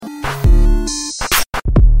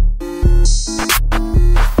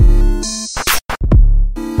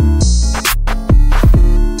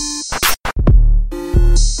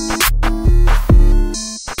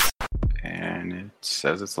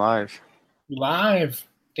It's live. Live.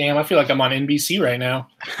 Damn, I feel like I'm on NBC right now.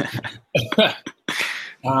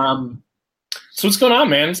 um, so what's going on,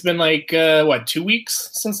 man? It's been like 2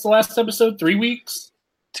 weeks since the last episode? 3 weeks?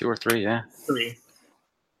 2 or 3, yeah. 3.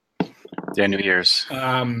 Yeah, New Year's.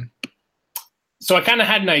 So I kind of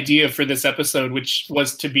had an idea for this episode, which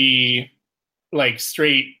was to be like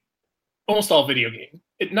straight, almost all video game.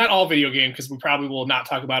 Not all video game, because we probably will not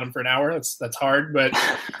talk about them for an hour. That's hard, but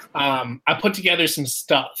I put together some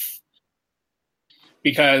stuff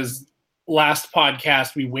because last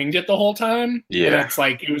podcast we winged it the whole time. Yeah. And it's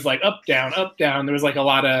like it was like up, down, up, down. There was like a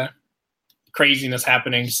lot of craziness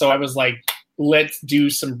happening. So I was like, let's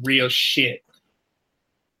do some real shit.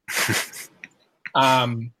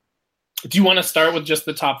 Do you want to start with just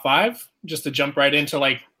the top 5? Just to jump right into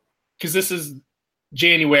because this is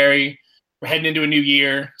January. We're heading into a new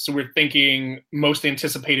year. So we're thinking most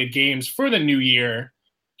anticipated games for the new year.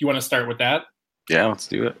 Do you want to start with that? Yeah, let's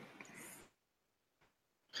do it.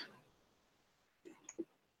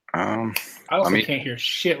 I also can't hear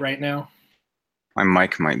shit right now. My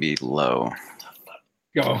mic might be low.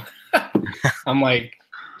 Go.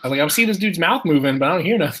 I'm seeing this dude's mouth moving, but I don't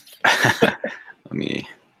hear nothing. I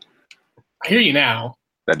hear you now.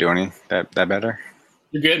 That do any that better?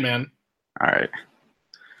 You're good, man. All right.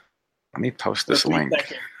 Let me post this link.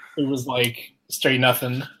 It was like straight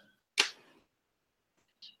nothing.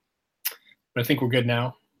 But I think we're good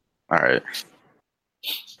now. All right.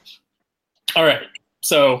 All right.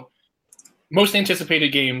 So, most anticipated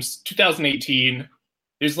games, 2018.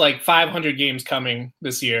 There's like 500 games coming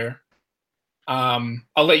this year. I'll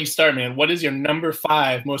let you start, man. What is your number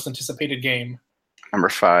 5 most anticipated game? Number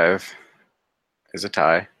 5 is a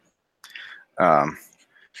tie. The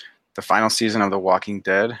final season of The Walking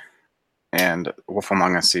Dead and Wolf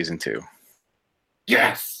Among Us Season 2.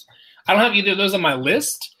 Yes! I don't have either of those on my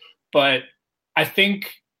list, but I'm not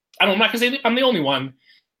going to say I'm the only one,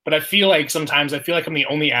 but I feel like sometimes I'm the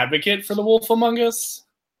only advocate for the Wolf Among Us.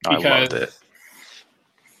 Because, I loved it.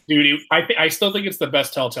 Dude, I still think it's the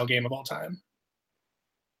best Telltale game of all time.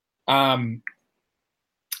 I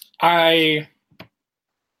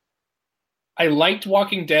liked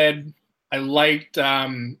Walking Dead.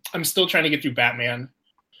 I'm still trying to get through Batman.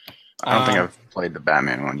 I don't think I've played the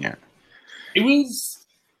Batman one yet. It was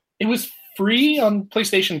free on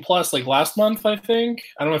PlayStation Plus like last month, I think.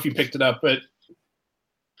 I don't know if you picked it up, but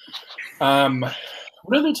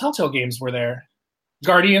what other Telltale games were there?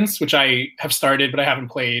 Guardians, which I have started, but I haven't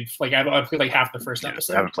played. I've played like half the first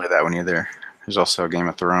episode. I haven't played that one either. There's also Game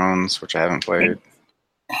of Thrones, which I haven't played.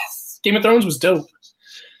 Yes. Game of Thrones was dope.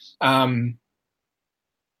 Game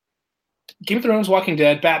of Thrones, Walking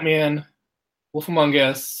Dead, Batman, Wolf Among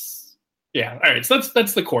Us. Yeah, all right. So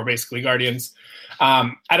that's the core, basically. Guardians.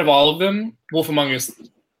 Out of all of them, Wolf Among Us,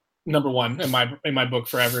 number 1 in my book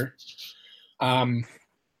forever. So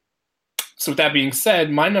with that being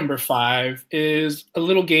said, my number 5 is a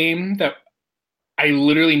little game that I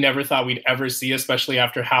literally never thought we'd ever see, especially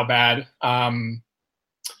after how bad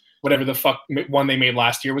whatever the fuck one they made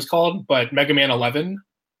last year was called, but Mega Man 11.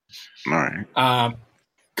 All right.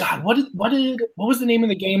 God, what was the name of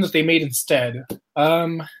the game that they made instead?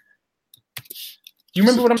 Do you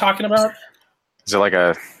remember what I'm talking about? Is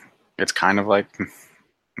it it's kind of like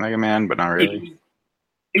Mega Man, but not really?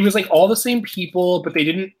 It was like all the same people, but they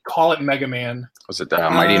didn't call it Mega Man. Was it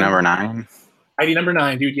Mighty Number 9? Mighty Number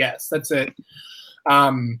 9, dude. Yes, that's it.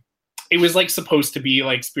 It was like supposed to be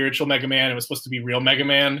like spiritual Mega Man. It was supposed to be real Mega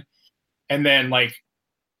Man. And then like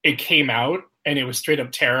it came out and it was straight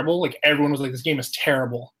up terrible. Like everyone was like, this game is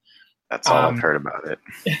terrible. That's all I've heard about it.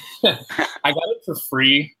 I got it for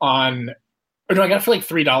free I got it for like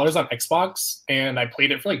 $3 on Xbox, and I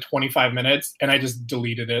played it for like 25 minutes and I just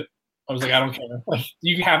deleted it. I was like, I don't care. Like,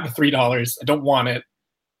 you can have the $3. I don't want it.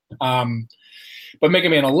 But Mega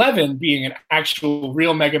Man 11 being an actual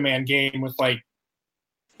real Mega Man game with like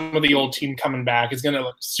some of the old team coming back is going to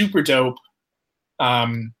look super dope.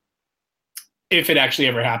 If it actually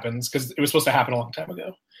ever happens, because it was supposed to happen a long time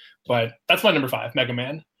ago. But that's my number 5, Mega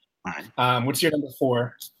Man. Right. What's your number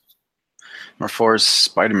 4? Number 4 is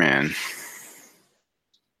Spider-Man.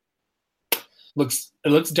 It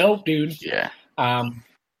looks dope, dude. Yeah.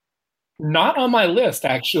 Not on my list,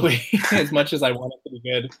 actually, as much as I want it to be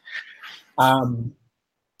good. I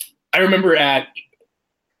remember at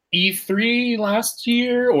E3 last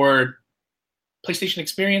year or PlayStation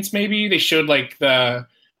Experience, maybe they showed like the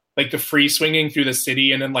free swinging through the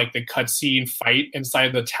city and then like the cutscene fight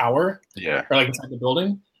inside the tower. Yeah. Or like inside the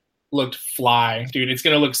building. Looked fly, dude. It's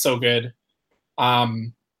gonna look so good.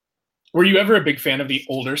 Were you ever a big fan of the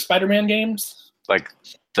older Spider-Man games? Like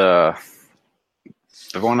the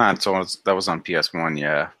The one that was on PS1,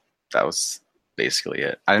 yeah. That was basically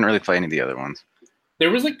it. I didn't really play any of the other ones. There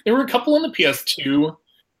were a couple on the PS2,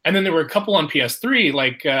 and then there were a couple on PS3,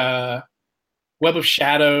 like Web of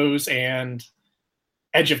Shadows and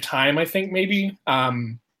Edge of Time, I think maybe.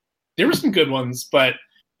 There were some good ones, but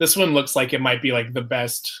this one looks like it might be like the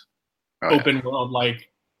best open world like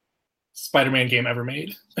Spider-Man game ever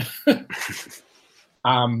made.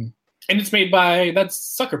 And it's made by that's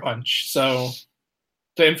Sucker Punch, so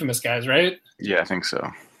the Infamous guys, right? Yeah, I think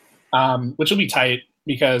so. Which will be tight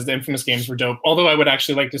because the Infamous games were dope. Although I would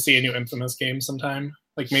actually like to see a new Infamous game sometime,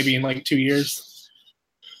 like maybe in like 2 years.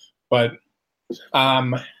 But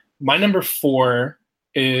my number 4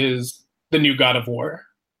 is the new God of War.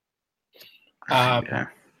 Yeah.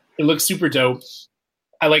 It looks super dope.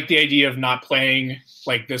 I like the idea of not playing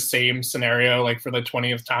like the same scenario like for the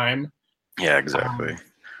 20th time. Yeah, exactly.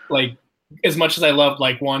 Like as much as I loved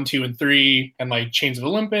like 1, 2, and 3 and like Chains of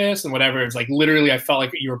Olympus and whatever, it's like literally I felt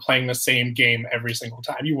like you were playing the same game every single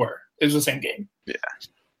time. You were. It was the same game. Yeah.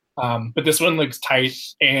 But this one looks tight,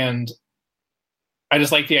 and I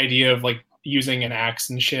just like the idea of like using an axe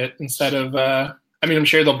and shit instead of I mean I'm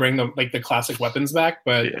sure they'll bring the classic weapons back,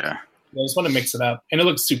 but yeah. I just want to mix it up. And it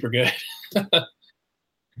looks super good.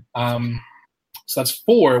 So that's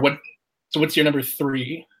 4. What's your number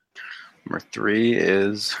 3? Number 3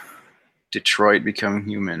 is Detroit Become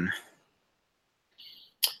Human.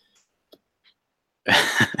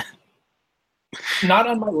 Not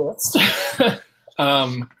on my list.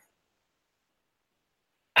 I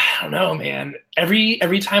don't know, man.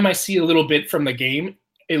 Every time I see a little bit from the game,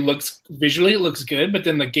 it looks good, but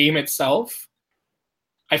then the game itself,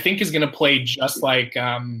 I think, is going to play just like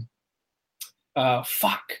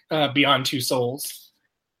Beyond Two Souls,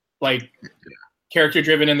 like character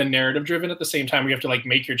driven and then narrative driven at the same time. We have to like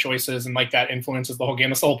make your choices, and like that influences the whole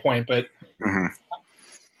game. That's the whole point. But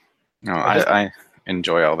no, I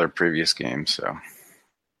enjoy all their previous games.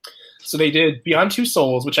 So they did Beyond Two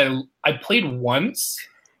Souls, which I played once,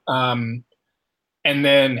 and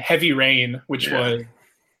then Heavy Rain, which was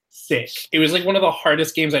sick. It was like one of the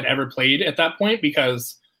hardest games I'd ever played at that point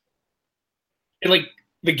because it like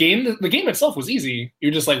the game itself was easy.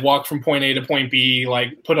 You just like walk from point A to point B,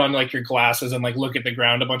 like put on like your glasses and like look at the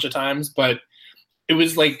ground a bunch of times. But it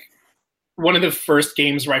was like one of the first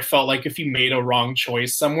games where I felt like if you made a wrong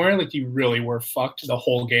choice somewhere, like you really were fucked the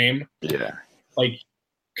whole game. Yeah. Like,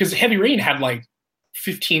 because Heavy Rain had like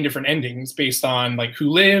 15 different endings based on like who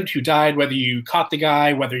lived, who died, whether you caught the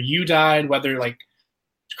guy, whether you died, whether like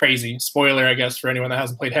it's crazy. Spoiler, I guess, for anyone that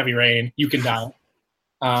hasn't played Heavy Rain, you can die.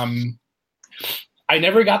 I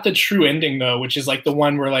never got the true ending though, which is like the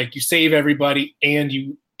one where like you save everybody and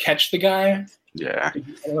you catch the guy. Yeah. I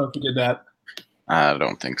don't know if you did that. I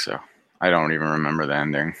don't think so. I don't even remember the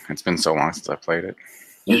ending. It's been so long since I played it.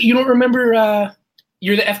 You don't remember?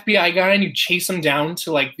 You're the FBI guy and you chase him down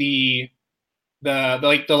to like the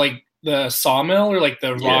sawmill or like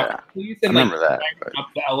the rock police, and I remember like that up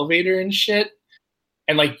the elevator and shit.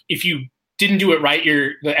 And like if you didn't do it right,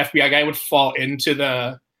 the FBI guy would fall into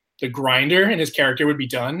the grinder and his character would be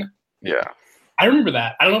done. Yeah. I remember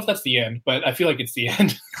that. I don't know if that's the end, but I feel like it's the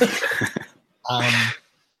end.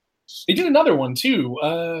 They did another one too.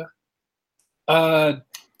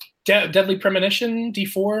 Deadly Premonition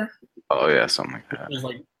D4. Oh yeah, something like that. It was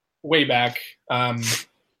like way back. I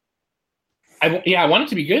want it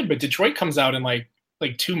to be good, but Detroit comes out in like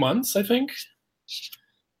 2 months, I think.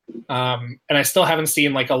 And I still haven't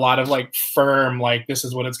seen like a lot of like firm like this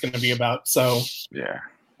is what it's going to be about. So yeah,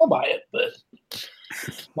 I'll buy it, but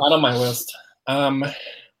not on my list.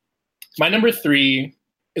 My number 3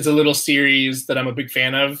 is a little series that I'm a big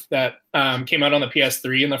fan of that came out on the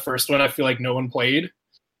PS3, and the first one I feel like no one played.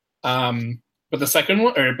 But the second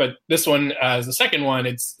one, but this one is the second one.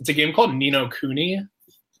 It's a game called Ni no Kuni.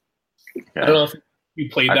 Yeah. I don't know if you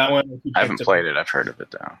played that one. I haven't played it. I've heard of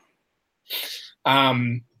it though.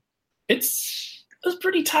 It's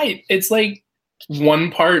pretty tight. It's like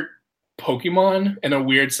one part Pokemon in a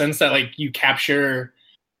weird sense that like you capture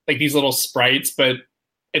like these little sprites, but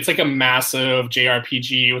it's like a massive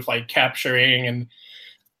JRPG with like capturing, and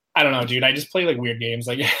I don't know, dude. I just play like weird games,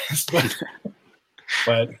 I guess.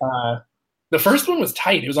 But the first one was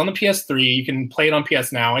tight. It was on the PS3. You can play it on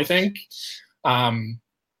PS Now, I think.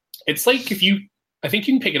 It's like I think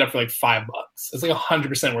you can pick it up for like $5. It's like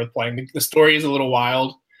 100% worth playing. The story is a little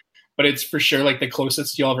wild, but it's for sure like the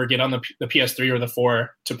closest you'll ever get on the PS3 or the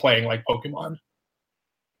 4 to playing like Pokemon.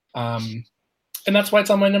 And that's why it's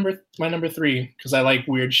on my number 3, because I like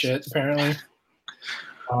weird shit apparently.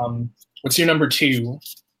 What's your number 2?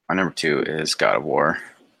 My number 2 is God of War.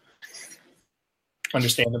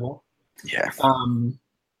 Understandable. Yeah.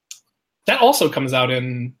 That also comes out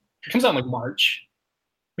in like March,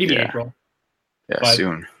 maybe April. Yeah, but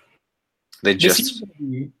soon. They just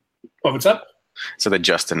what's up? So they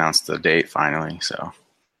just announced the date finally. So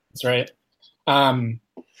that's right.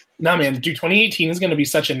 No, man, dude, 2018 is going to be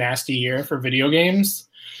such a nasty year for video games.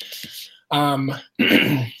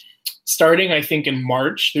 Starting, I think, in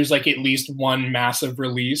March, there's like at least one massive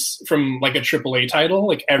release from like a AAA title,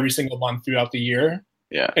 like every single month throughout the year.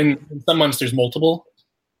 Yeah. And in some months there's multiple,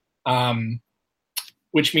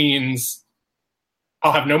 which means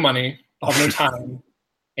I'll have no money, I'll have no time,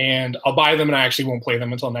 and I'll buy them and I actually won't play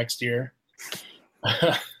them until next year.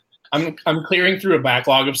 I'm clearing through a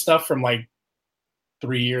backlog of stuff from like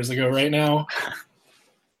 3 years ago right now.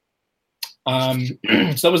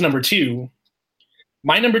 So that was number 2.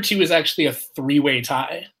 My number 2 is actually a 3-way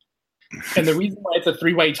tie. And the reason why it's a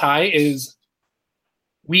 3-way tie is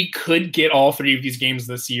we could get all 3 of these games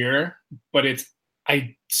this year, but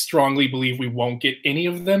I strongly believe we won't get any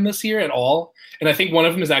of them this year at all. And I think one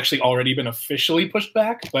of them has actually already been officially pushed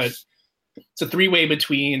back, but it's a 3-way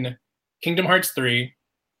between Kingdom Hearts 3,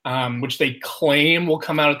 which they claim will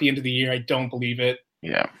come out at the end of the year. I don't believe it.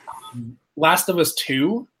 Yeah. Last of Us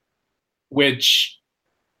 2, which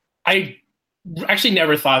I actually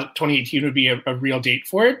never thought 2018 would be a real date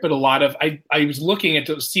for it, but I was looking at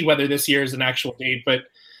to see whether this year is an actual date, but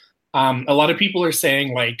a lot of people are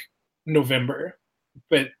saying like November,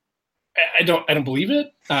 but I don't believe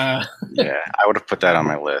it. Yeah, I would have put that on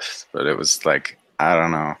my list, but it was like, I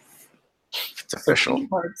don't know. It's official.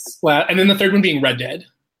 And then the third one being Red Dead.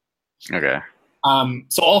 Okay.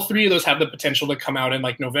 So all 3 of those have the potential to come out in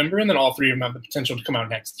like November, and then all 3 of them have the potential to come out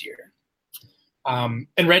next year. And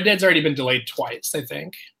Red Dead's already been delayed twice, I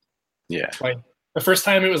think. Yeah. Like the first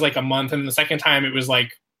time it was like a month, and the second time it was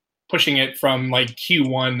like pushing it from like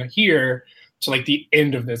Q1 here to like the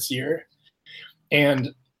end of this year.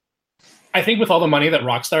 And I think with all the money that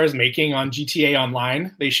Rockstar is making on GTA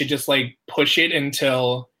Online, they should just like push it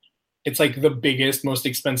until it's like the biggest, most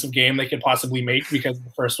expensive game they could possibly make, because the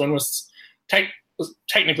first one was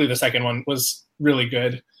technically the second one was really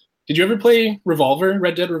good. Did you ever play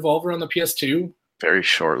Red Dead Revolver on the PS2? Very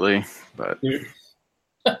shortly, but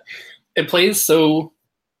it plays so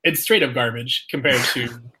it's straight up garbage compared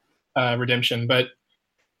to Redemption. But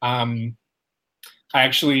I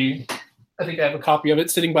think I have a copy of it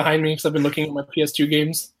sitting behind me because I've been looking at my PS2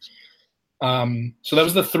 games. So that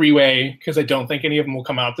was the 3-way, because I don't think any of them will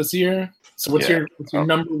come out this year. So what's your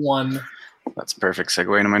number 1? That's a perfect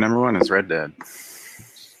segue into my number 1 is Red Dead.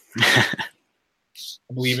 I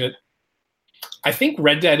believe it. I think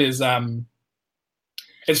Red Dead is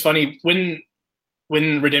it's funny, when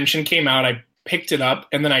Redemption came out, I picked it up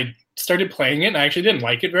and then I started playing it, and I actually didn't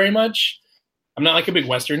like it very much. I'm not like a big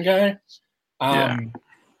Western guy.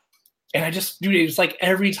 And I just, dude, it's like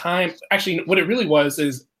every time, actually what it really was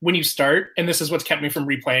is when you start, and this is what's kept me from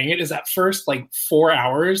replaying it, is that first like 4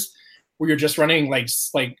 hours where you're just running like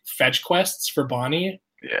fetch quests for Bonnie.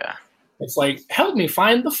 Yeah. It's like, help me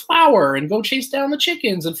find the flower and go chase down the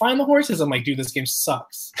chickens and find the horses. I'm like, dude, this game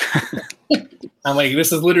sucks. I'm like,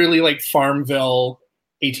 this is literally like Farmville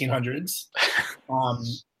 1800s.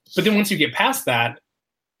 But then once you get past that,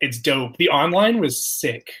 it's dope. The online was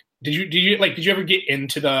sick. Did you ever get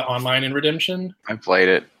into the online in Redemption? I played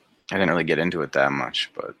it. I didn't really get into it that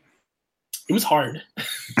much, but it was hard.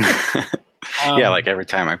 Yeah, like every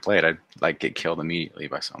time I played, I'd like get killed immediately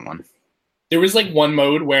by someone. There was like one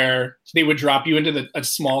mode where they would drop you into a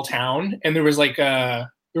small town, and there was like there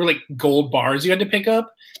were like gold bars you had to pick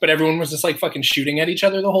up, but everyone was just like fucking shooting at each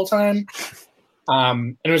other the whole time.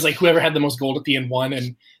 And it was like whoever had the most gold at the end won.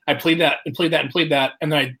 And I played that,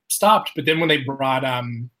 and then I stopped. But then when they brought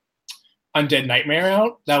Undead Nightmare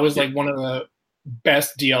out, that was like one of the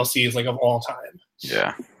best DLCs like of all time.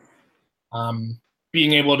 Yeah.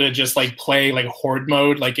 Being able to just like play like horde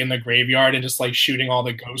mode like in the graveyard and just like shooting all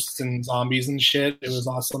the ghosts and zombies and shit, it was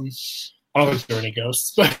awesome. I don't think there were any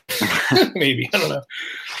ghosts, but maybe, I don't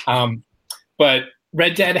know. But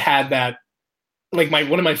Red Dead had that, like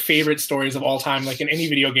one of my favorite stories of all time, like in any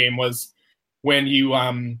video game, was when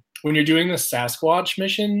you're doing the Sasquatch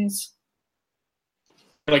missions,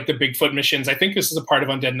 like the Bigfoot missions. I think this is a part of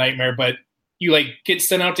Undead Nightmare, but you like get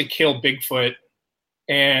sent out to kill Bigfoot,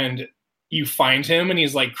 and you find him, and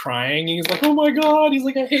he's like crying, and he's like, oh my god, he's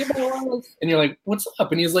like, I hate my life, and you're like, what's up?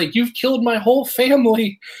 And he's like, you've killed my whole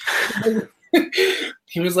family.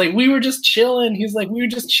 He was like, we were just chilling. He's like, we were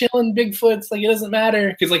just chilling, Bigfoot's like, it doesn't matter,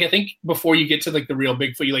 because like I think before you get to like the real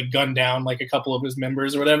Bigfoot, you like gun down like a couple of his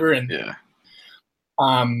members or whatever, and yeah.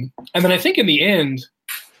 And then I think in the end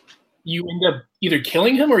you end up either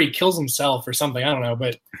killing him or he kills himself or something, I don't know,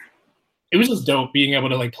 but it was just dope being able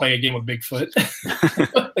to like play a game with Bigfoot.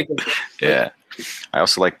 Like, Yeah. I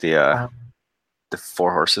also like the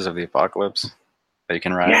Four Horses of the Apocalypse that you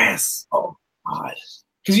can ride. yes. Oh God.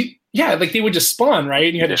 Because like they would just spawn, right?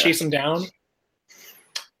 And you had to chase them down.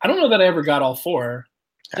 I don't know that I ever got all four.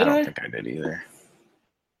 I don't think I did either.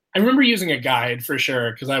 I remember using a guide for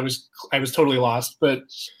sure because I was totally lost. But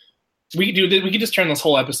we could just turn this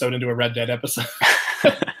whole episode into a Red Dead episode.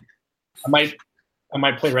 I might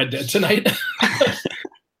play Red Dead tonight.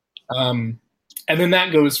 And then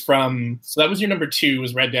that goes from, so that was your number 2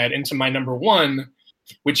 was Red Dead, into my number 1,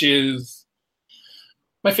 which is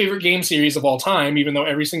my favorite game series of all time, even though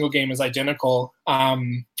every single game is identical.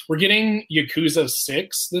 We're getting Yakuza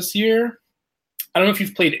 6 this year. I don't know if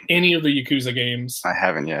you've played any of the Yakuza games. I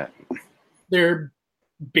haven't yet. They're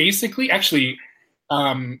basically, actually,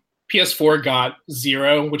 PS4 got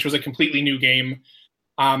 0, which was a completely new game.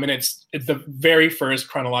 And it's the very first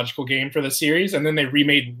chronological game for the series. And then they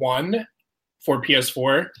remade 1 for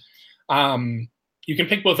PS4. You can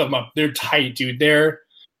pick both of them up. They're tight, dude.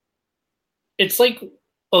 It's like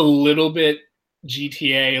a little bit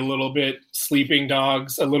GTA, a little bit Sleeping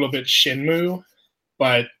Dogs, a little bit Shenmue,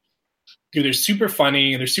 but dude, they're super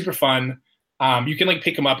funny. They're super fun. You can like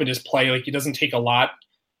pick them up and just play. Like it doesn't take a lot.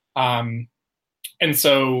 And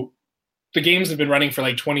so the games have been running for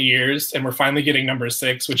like 20 years, and we're finally getting number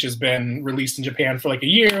 6, which has been released in Japan for like a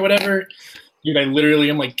year or whatever. Dude, I literally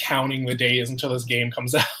am like counting the days until this game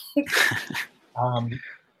comes out.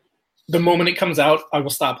 The moment it comes out, I will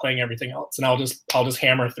stop playing everything else, and I'll just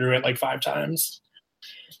hammer through it like 5 times.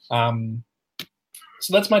 So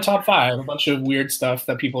that's my top 5. A bunch of weird stuff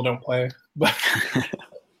that people don't play. But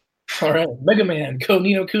all right, Mega Man, Go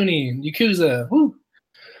Ni no Kuni, Yakuza. Woo.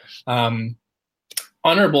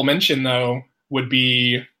 Honorable mention though would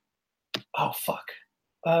be, oh fuck,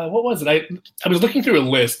 what was it? I was looking through a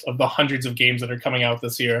list of the hundreds of games that are coming out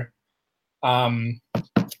this year. There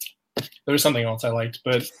was something else I liked,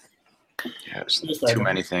 but yeah, there's too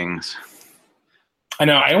many things. I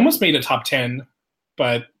know. I almost made a top 10,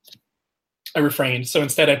 but I refrained. So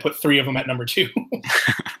instead, I put 3 of them at number 2.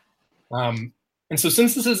 And so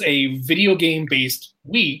since this is a video game based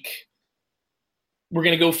week, we're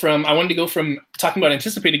going to go from, I wanted to go from talking about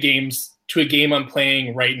anticipated games to a game I'm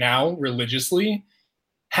playing right now religiously.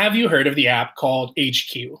 Have you heard of the app called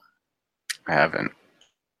HQ? I haven't.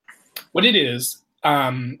 What it is,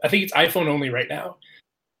 I think it's iPhone only right now.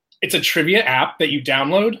 It's a trivia app that you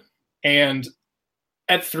download, and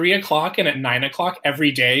at 3 o'clock and at 9 o'clock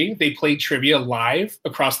every day, they play trivia live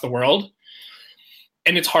across the world.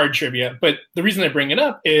 And it's hard trivia. But the reason I bring it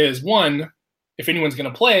up is, 1, if anyone's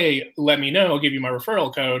going to play, let me know. I'll give you my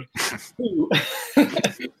referral code. 2,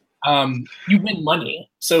 you win money.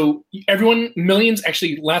 So millions,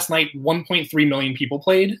 actually last night, 1.3 million people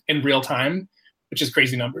played in real time, which is a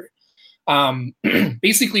crazy number.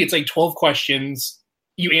 Basically, it's like 12 questions.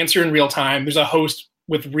 You answer in real time. There's a host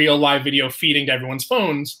with real live video feeding to everyone's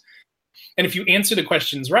phones. And if you answer the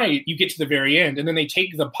questions right, you get to the very end. And then they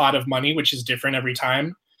take the pot of money, which is different every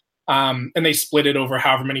time, and they split it over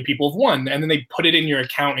however many people have won. And then they put it in your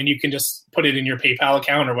account, and you can just put it in your PayPal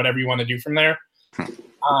account or whatever you want to do from there.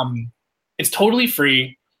 It's totally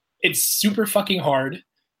free. It's super fucking hard.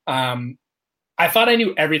 I thought I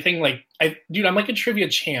knew everything. I'm like a trivia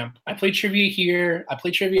champ. I play trivia here. I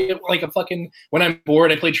play trivia like a fucking, when I'm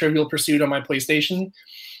bored, I play Trivial Pursuit on my PlayStation.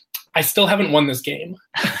 I still haven't won this game.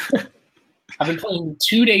 I've been playing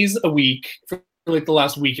 2 days a week for like the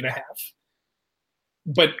last week and a half.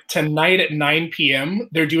 But tonight at 9 p.m.,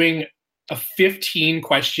 they're doing a 15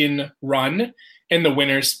 question run, and the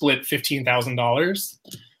winner split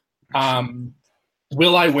 $15,000.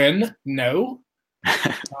 Will I win? No.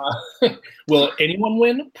 Will anyone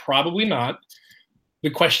win? Probably not.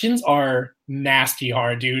 The questions are nasty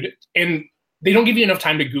hard, dude. And they don't give you enough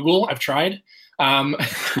time to Google. I've tried.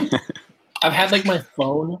 I've had like my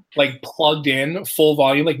phone like plugged in full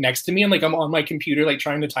volume like next to me, and like I'm on my computer like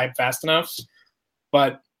trying to type fast enough.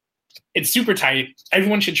 But it's super tight.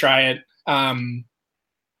 Everyone should try it. I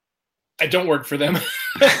don't work for them.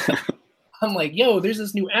 I'm like, yo, there's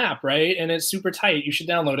this new app, right? And it's super tight. You should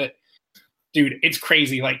download it. Dude, it's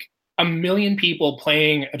crazy. Like 1 million people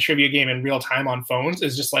playing a trivia game in real time on phones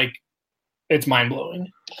is just like, it's mind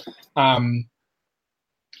blowing.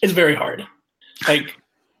 It's very hard. Like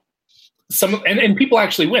and people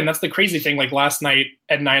actually win. That's the crazy thing. Like last night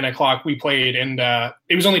at 9 o'clock we played, and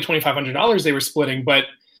it was only $2,500 they were splitting, but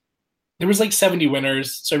there was like 70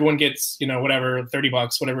 winners. So everyone gets, whatever,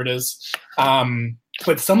 $30, whatever it is.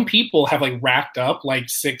 But some people have like racked up like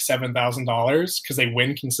 $6,000-$7,000 because they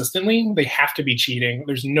win consistently. They have to be cheating.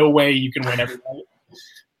 There's no way you can win every night.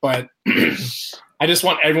 but I just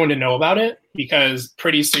want everyone to know about it because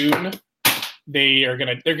pretty soon they're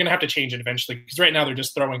gonna have to change it eventually. Because right now they're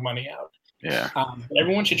just throwing money out. Yeah. But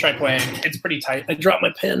everyone should try playing. It's pretty tight. I dropped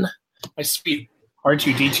my pin, my sweet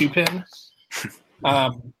R2D2 pin.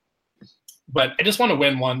 But I just want to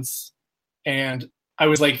win once. And I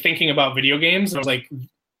was like thinking about video games. And I was like,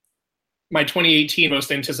 my 2018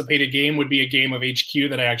 most anticipated game would be a game of HQ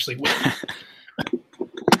that I actually win.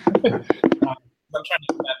 I'm trying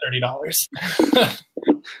to get that $30 for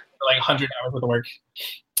like 100 hours worth of work.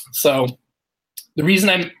 So the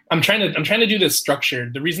reason I'm trying to do this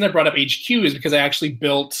structured. The reason I brought up HQ is because I actually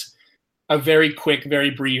built a very quick, very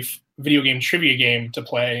brief video game trivia game to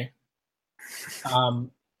play.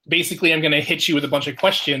 Basically, I'm going to hit you with a bunch of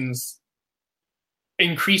questions,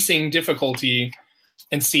 increasing difficulty,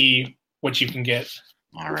 and see what you can get.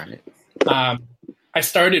 All right. I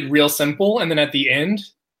started real simple, and then at the end,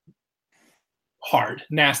 hard,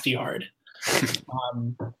 nasty hard.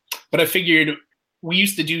 But I figured I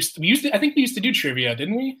think we used to do trivia,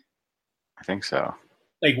 didn't we? I think so.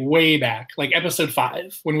 Like way back, like episode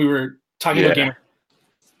 5 when we were talking about game.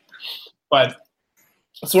 But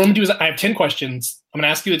so what I'm gonna do is I have 10 questions. I'm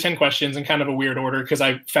gonna ask you the 10 questions in kind of a weird order because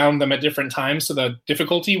I found them at different times, so the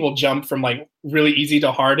difficulty will jump from like really easy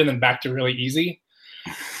to hard and then back to really easy.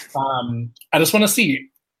 I just want to see.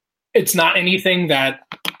 It's not anything that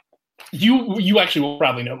you actually will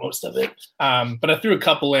probably know most of it, but I threw a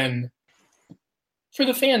couple in for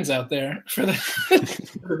the fans out there, for the, for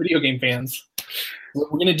the video game fans. We're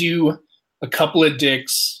going to do a couple of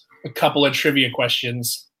dicks, a couple of trivia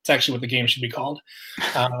questions. It's actually what the game should be called.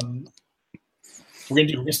 We're going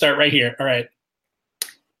to start right here. All right.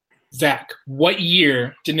 Zach, what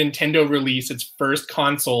year did Nintendo release its first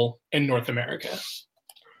console in North America?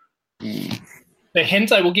 The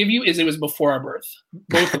hint I will give you is it was before our birth.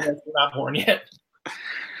 Both of us were not born yet.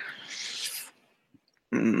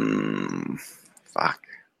 Fuck.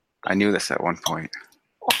 I knew this at one point.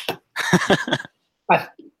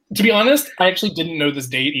 To be honest, I actually didn't know this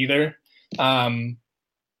date either.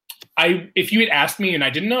 If you had asked me and I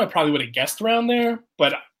didn't know, I probably would have guessed around there,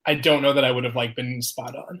 but I don't know that I would have like been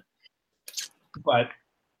spot on. But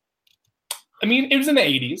I mean, it was in the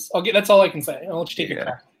 80s. That's all I can say. I'll let you take it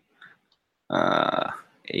back.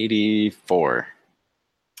 84.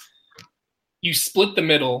 You split the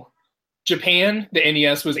middle. Japan, the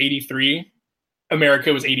NES was 83.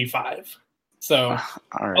 America was 85. So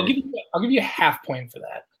all right. I'll give you a half point for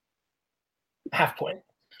that. Half point.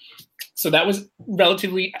 So that was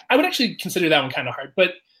relatively. I would actually consider that one kind of hard,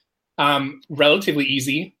 but relatively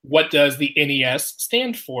easy. What does the NES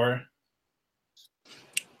stand for?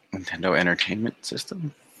 Nintendo Entertainment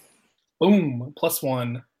System. Boom,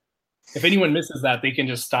 +1. If anyone misses that, they can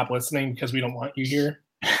just stop listening because we don't want you here.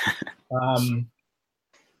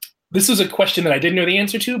 This was a question that I didn't know the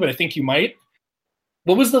answer to, but I think you might.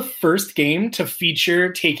 What was the first game to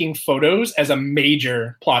feature taking photos as a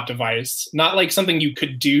major plot device? Not like something you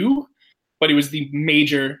could do, but it was the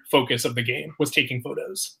major focus of the game, was taking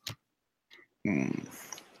photos. I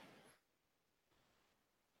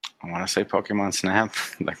want to say Pokemon Snap.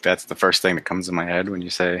 Like, that's the first thing that comes in my head when you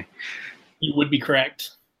say... You would be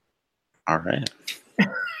correct. All right.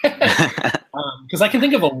 Because I can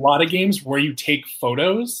think of a lot of games where you take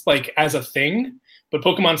photos, like, as a thing, but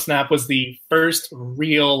Pokemon Snap was the first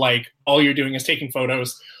real, like, all you're doing is taking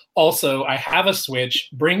photos. Also, I have a Switch.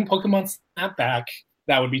 Bring Pokemon Snap back.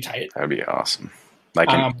 That would be tight. That would be awesome. Like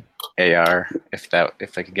an AR, if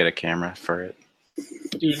I could get a camera for it.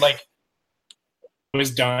 Dude, like, it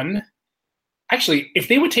was done. Actually, if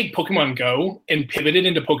they would take Pokemon Go and pivot it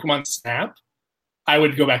into Pokemon Snap, I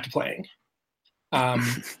would go back to playing. I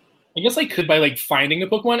guess I could by like finding a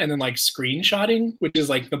Pokemon and then like screenshotting, which is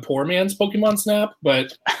like the poor man's Pokemon Snap,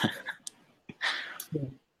 but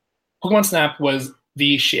Pokemon Snap was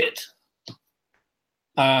the shit.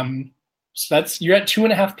 So you're at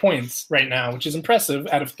 2.5 points right now, which is impressive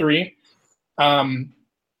out of 3.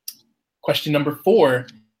 Question number 4.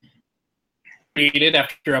 Created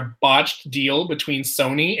after a botched deal between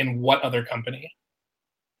Sony and what other company?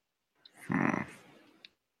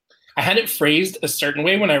 I had it phrased a certain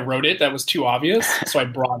way when I wrote it that was too obvious, so I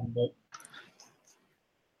broadened it.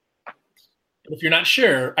 If you're not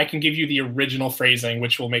sure, I can give you the original phrasing,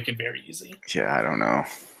 which will make it very easy. Yeah, I don't know.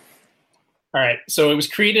 All right, so it was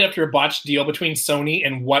created after a botched deal between Sony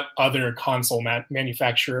and what other console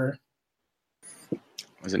manufacturer?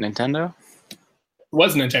 Was it Nintendo? It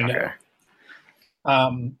was Nintendo. Okay.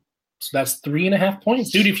 So that's 3.5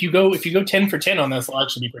 points, dude. If you go 10 for 10 on this, I'll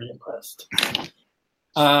actually be pretty impressed.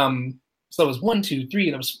 So that was 1, 2,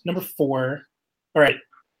 3. That was number 4. All right.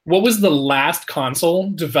 What was the last console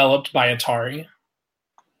developed by Atari?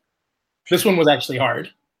 This one was actually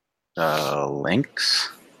hard. Lynx.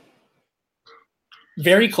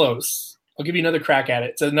 Very close. I'll give you another crack at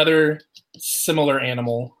it. It's another similar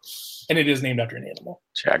animal, and it is named after an animal.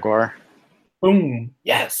 Jaguar. Boom.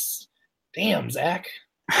 Yes. Damn, Zach.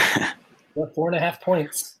 We're at 4.5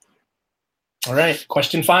 points. All right.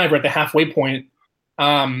 Question 5. We're at the halfway point.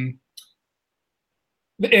 And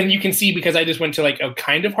you can see, because I just went to like a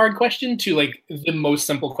kind of hard question to like the most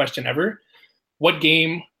simple question ever. What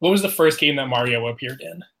was the first game that Mario appeared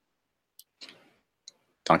in?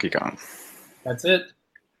 Donkey Kong. That's it.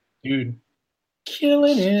 Dude,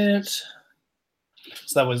 killing it.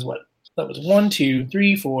 So that was what? That was 1, 2,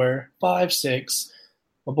 3, 4, 5, 6.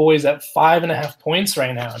 My boy's at 5.5 points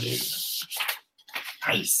right now, dude.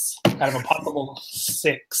 Nice. Out of a possible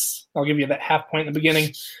 6. I'll give you that half point in the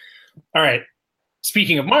beginning. All right.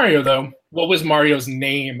 Speaking of Mario, though, what was Mario's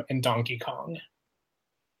name in Donkey Kong?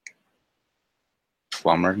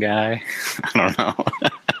 Plumber guy. I don't know.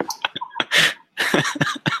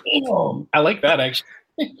 Damn. I like that, actually.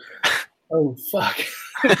 Oh, fuck.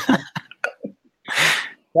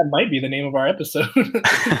 That might be the name of our episode.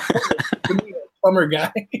 Plumber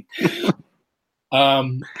guy.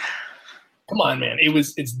 Come on, man.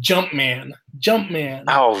 It's Jumpman. Jumpman.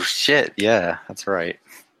 Oh shit! Yeah, that's right.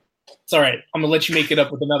 It's all right. I'm gonna let you make it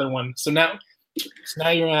up with another one. So now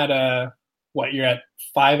you're at what? You're at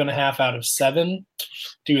 5.5 out of 7.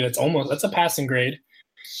 Dude, that's a passing grade.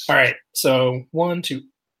 All right. So 1, 2.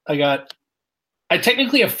 I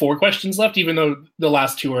technically have 4 questions left, even though the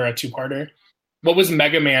last 2 are a 2-parter. What was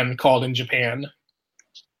Mega Man called in Japan?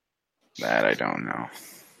 That I don't know.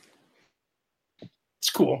 It's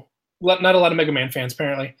cool. Not a lot of Mega Man fans,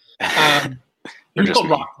 apparently. It was called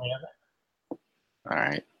Rockman. All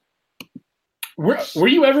right. Were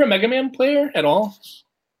you ever a Mega Man player at all?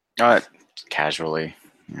 Casually.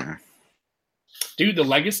 Yeah. Dude, the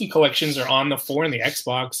Legacy collections are on the 4 and the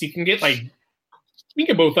Xbox. You can get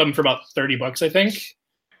both of them for about $30, I think.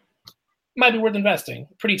 Might be worth investing.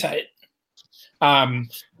 Pretty tight.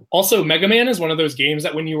 Also, Mega Man is one of those games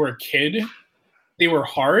that when you were a kid, they were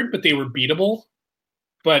hard, but they were beatable.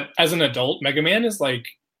 But as an adult, Mega Man is like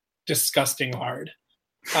disgusting hard.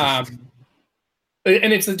 And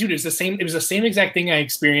it's the same. It was the same exact thing I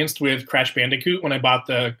experienced with Crash Bandicoot when I bought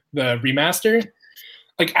the remaster.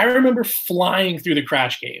 Like, I remember flying through the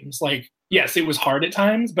Crash games. Like, yes, it was hard at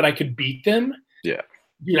times, but I could beat them. Yeah.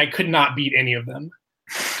 Dude, I could not beat any of them.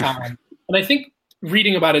 And I think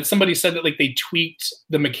reading about it, somebody said that like they tweaked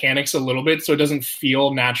the mechanics a little bit so it doesn't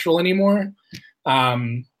feel natural anymore.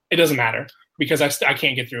 It doesn't matter because I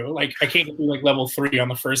can't get through it. Like, I can't get through like level 3 on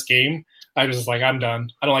the first game. I was just like, I'm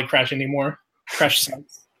done. I don't like Crash anymore. Crash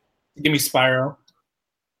sucks. Give me Spyro.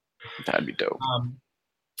 That'd be dope.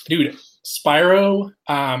 Dude, Spyro,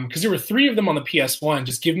 because there were 3 of them on the PS1.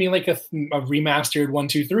 Just give me like a remastered 1,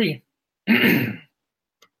 2, 3. I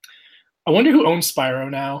wonder who owns Spyro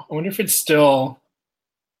now. I wonder if it's still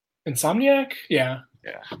Insomniac? Yeah.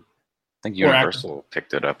 Yeah. I think Universal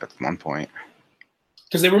picked it up at one point.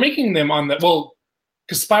 Because they were making them on because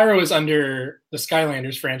Spyro is under the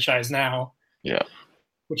Skylanders franchise now. Yeah.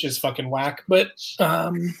 Which is fucking whack, but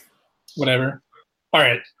whatever. All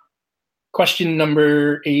right. Question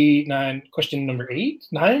number 8, 9. Question number 8,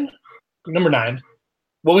 9? Number 9.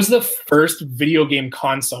 What was the first video game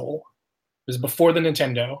console? It was before the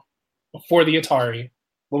Nintendo, before the Atari.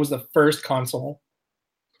 What was the first console?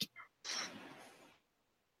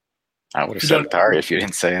 I would have said Atari if you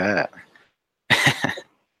didn't say that.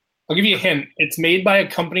 I'll give you a hint. It's made by a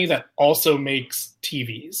company that also makes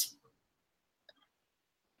TVs.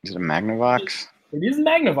 Is it a Magnavox? It is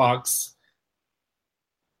Magnavox.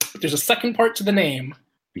 But there's a second part to the name.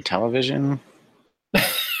 Television?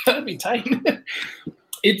 That'd be tight.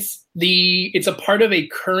 It's a part of a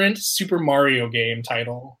current Super Mario game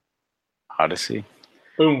title. Odyssey?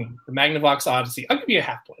 Boom. The Magnavox Odyssey. I'll give you a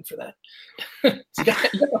half point for that. So you got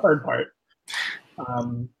the hard part.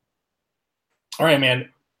 All right, man.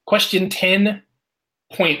 Question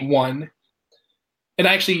 10.1. And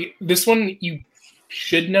actually, this one you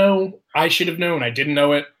should know. I should have known. I didn't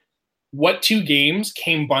know it. What 2 games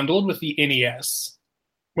came bundled with the NES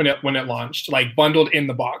when it launched? Like, bundled in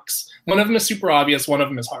the box. One of them is super obvious. One of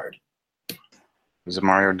them is hard. Was it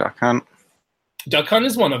Mario Duck Hunt? Duck Hunt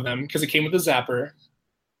is one of them because it came with a zapper.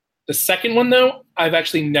 The second one, though, I've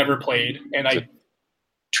actually never played. And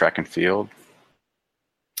Track and Field?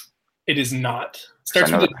 It is not.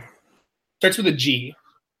 Starts with a G.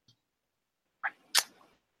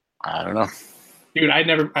 I don't know. Dude,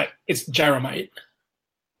 it's Gyromite.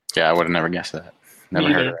 Yeah, I would have never guessed that.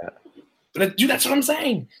 Never heard of that. But dude, that's what I'm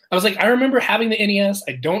saying. I was like, I remember having the NES.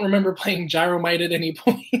 I don't remember playing Gyromite at any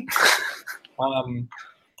point.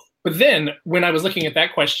 But then when I was looking at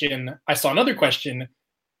that question, I saw another question.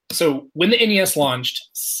 So when the NES launched,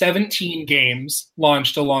 17 games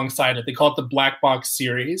launched alongside it. They call it the Black Box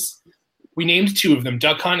series. We named 2 of them,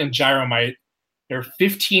 Duck Hunt and Gyromite. There are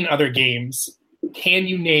 15 other games. Can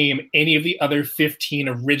you name any of the other 15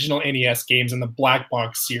 original NES games in the Black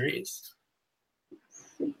Box series?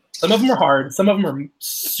 Some of them are hard. Some of them are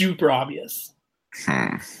super obvious.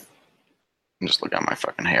 I'm just looking at my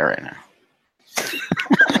fucking hair right now.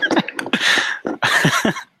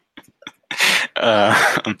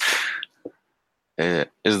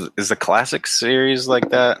 Is the classic series like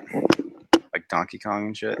that? Like Donkey Kong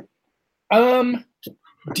and shit?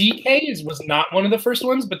 DK was not one of the first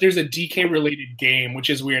ones, but there's a DK related game,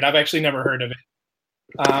 which is weird. I've actually never heard of it.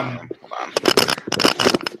 Hold on.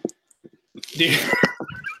 Dude.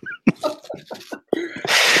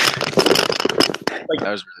 Like,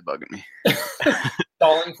 that was really bugging me.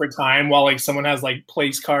 Stalling for time while like someone has like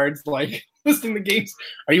place cards like listing the games.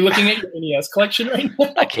 Are you looking at your NES collection right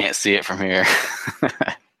now? I can't see it from here.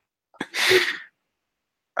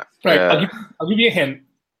 Right, I'll give you a hint.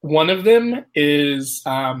 One of them is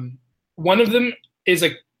a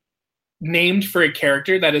named for a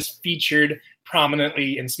character that is featured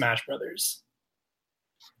prominently in Smash Brothers.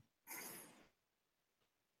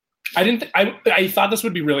 I thought this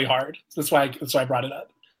would be really hard. So that's why I brought it up.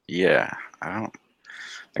 Yeah, I don't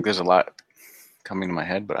like. There's a lot coming to my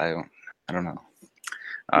head, but I don't know.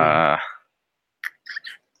 How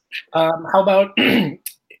about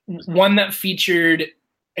one that featured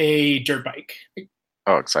a dirt bike?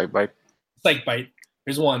 Oh, Excitebike. Excitebike.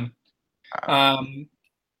 There's one.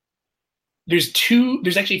 There's 2.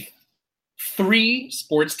 There's actually 3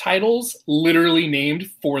 sports titles literally named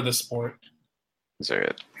for the sport. Is there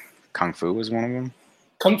it? Kung Fu was one of them?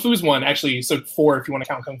 Kung Fu is one, actually. So 4 if you want to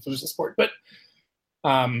count Kung Fu as a sport. But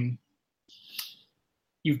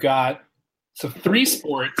you've got 3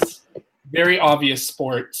 sports, very obvious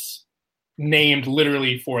sports, named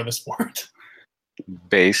literally for the sport.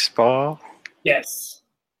 Baseball? Yes.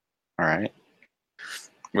 All right.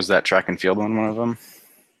 Was that track and field one of them?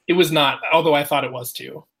 It was not, although I thought it was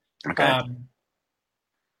too. Okay.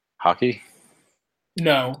 Hockey?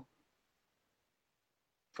 No.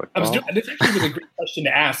 Football? This actually was a great question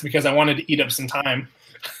to ask because I wanted to eat up some time.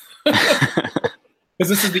 Because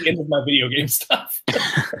this is the end of my video game stuff.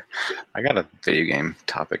 I got a video game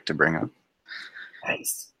topic to bring up.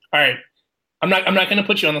 Nice. All right. I'm not going to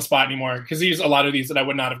put you on the spot anymore because there's a lot of these that I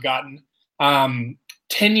would not have gotten.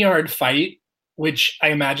 10-yard fight, which I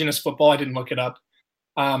imagine is football. I didn't look it up.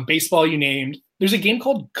 Baseball, you named. There's a game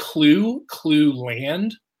called Clue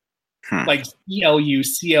Land. Like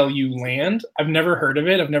CLU Land. I've never heard of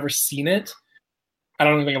it. I've never seen it. I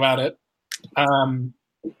don't know anything about it.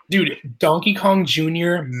 Dude, Donkey Kong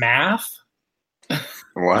Jr. Math.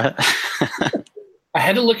 What? I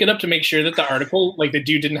had to look it up to make sure that the article, like the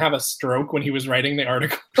dude didn't have a stroke when he was writing the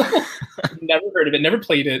article. Never heard of it. Never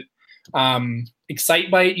played it.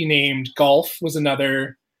 Excitebike, you named. Golf was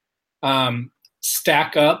another.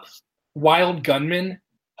 Stack Up. Wild Gunman.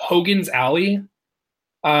 Hogan's Alley.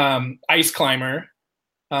 Ice Climber.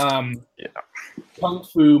 Kung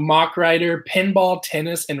Fu, Mock Rider, Pinball,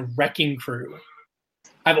 Tennis, and Wrecking Crew.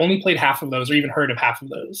 I've only played half of those or even heard of half of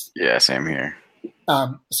those. Yeah, same here.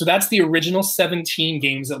 So that's the original 17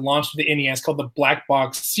 games that launched with the NES called the Black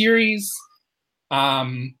Box series.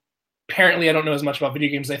 Apparently, I don't know as much about video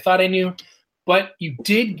games as I thought I knew, but you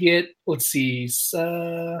did get, let's see,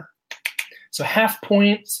 so half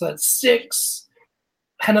point, so that's 6.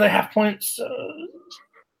 Another half point, so I'm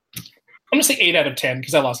going to say 8 out of 10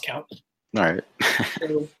 because I lost count. All right.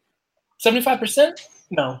 75%?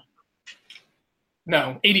 No,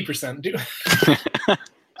 80%. Dude.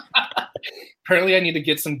 Apparently, I need to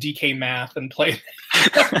get some DK math and play.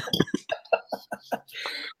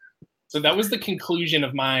 So that was the conclusion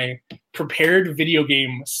of my prepared video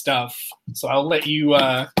game stuff. So I'll let you.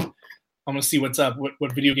 I'm gonna see what's up.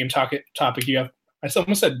 What video game topic you have? I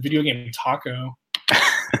almost said video game taco.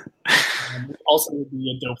 Also would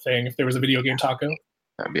be a dope thing if there was a video game taco.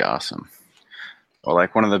 That'd be awesome. Well,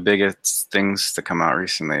 like one of the biggest things to come out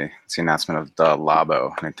recently, it's the announcement of the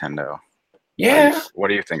Labo Nintendo. Yeah. What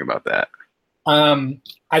do you think about that?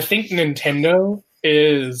 I think Nintendo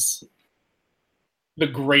is the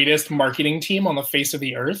greatest marketing team on the face of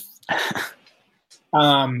the earth.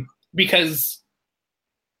 Because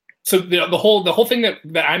so the whole thing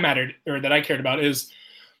that I mattered or that I cared about is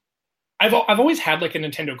I've always had like a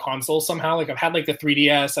Nintendo console somehow. Like I've had like the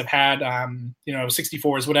 3DS, I've had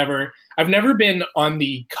 64s, whatever. I've never been on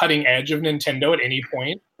the cutting edge of Nintendo at any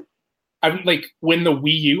point. I've like when the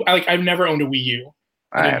Wii U, I've never owned a Wii U.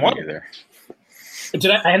 I haven't either.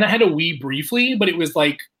 And I had a Wii briefly, but it was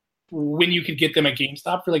like when you could get them at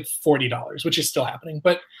GameStop for like $40, which is still happening.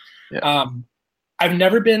 But I've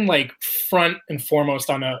never been like front and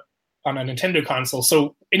foremost on a Nintendo console.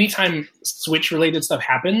 So anytime Switch related stuff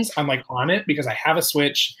happens, I'm like on it because I have a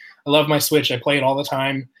Switch. I love my Switch. I play it all the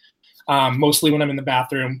time, mostly when I'm in the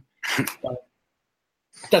bathroom. But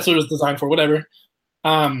that's what it was designed for, whatever.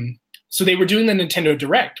 So they were doing the Nintendo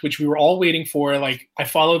Direct, which we were all waiting for. Like I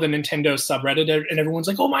follow the Nintendo subreddit and everyone's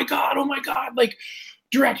like, oh my God, like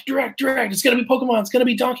Direct. It's going to be Pokemon. It's going to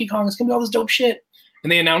be Donkey Kong. It's going to be all this dope shit.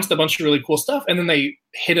 And they announced a bunch of really cool stuff. And then they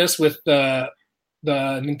hit us with the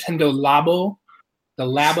Nintendo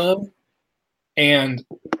Labo. And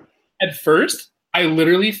at first, I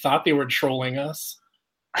literally thought they were trolling us.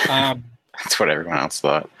 That's what everyone else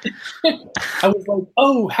thought. I was like,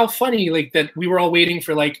 oh, how funny. Like that we were all waiting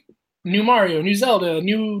for like new Mario, new Zelda,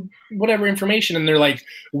 new whatever information. And they're like,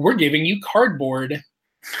 we're giving you cardboard.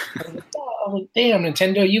 I was like, oh, damn,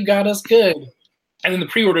 Nintendo, you got us good. And then the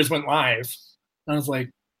pre-orders went live. I was like,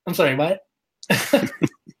 I'm sorry, what?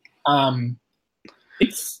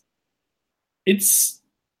 It's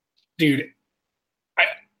dude,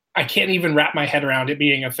 I can't even wrap my head around it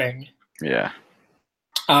being a thing. Yeah.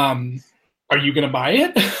 Are you gonna buy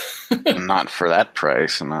it? Not for that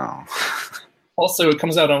price, no. Also, it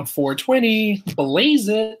comes out on 420. Blaze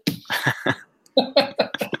it.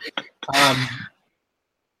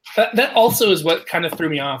 That also is what kind of threw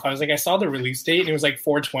me off. I was like, I saw the release date and it was like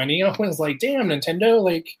 420. I was like, damn, Nintendo,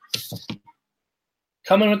 like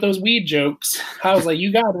coming with those weed jokes. I was like,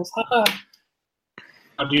 you got us. Oh,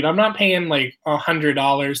 dude, I'm not paying like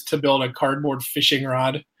 $100 to build a cardboard fishing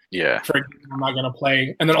rod. Yeah. For a game I'm not gonna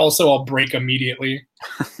play. And then also I'll break immediately.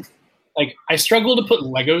 Like I struggle to put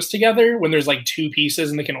Legos together when there's like two pieces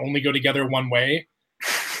and they can only go together one way.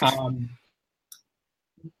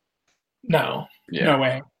 No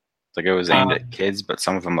way. It's like it was aimed at kids, but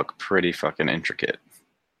some of them look pretty fucking intricate.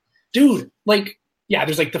 Dude, like, yeah,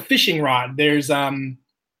 there's like the fishing rod. There's, I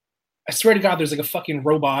swear to God, there's like a fucking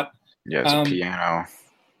robot. Yeah, it's a piano.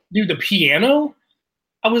 Dude, the piano?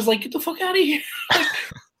 I was like, get the fuck out of here. Like,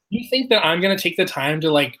 you think that I'm going to take the time to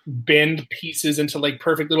like bend pieces into like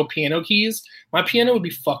perfect little piano keys? My piano would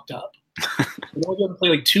be fucked up. I won't be able to play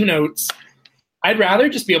like two notes. I'd rather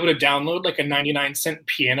just be able to download like a 99-cent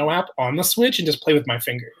piano app on the Switch and just play with my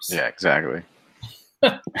fingers. Yeah, exactly.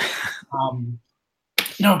 No,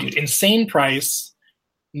 dude, insane price.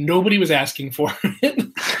 Nobody was asking for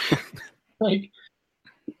it. Like,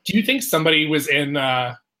 do you think somebody was in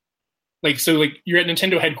you're at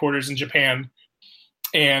Nintendo headquarters in Japan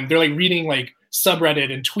and they're like reading like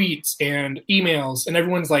subreddit and tweets and emails and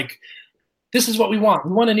everyone's like, this is what we want.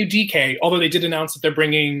 We want a new DK. Although they did announce that they're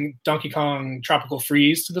bringing Donkey Kong Tropical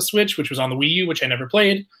Freeze to the Switch, which was on the Wii U, which I never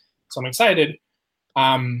played. So I'm excited.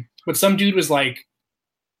 But some dude was like,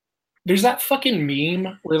 there's that fucking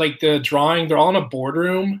meme where like the drawing, they're all in a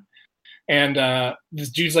boardroom and this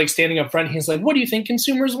dude's like standing up front. And he's like, what do you think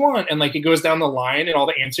consumers want? And like it goes down the line and all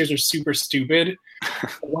the answers are super stupid.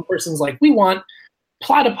 One person's like, we want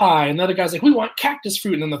platypi, and the other guy's like, we want cactus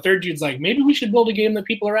fruit, and then the third dude's like, maybe we should build a game that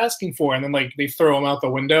people are asking for, and then like they throw them out the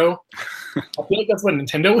window. I feel like that's what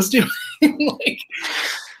Nintendo was doing. Like,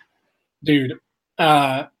 dude,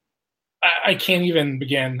 I can't even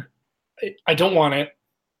begin. I don't want it.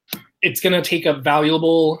 It's gonna take up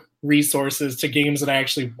valuable resources to games that I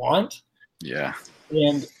actually want. Yeah.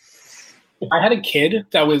 And if I had a kid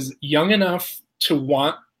that was young enough to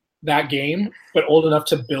want that game but old enough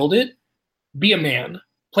to build it, be a man.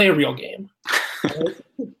 Play a real game.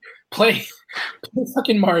 Play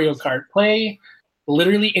fucking Mario Kart. Play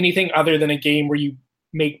literally anything other than a game where you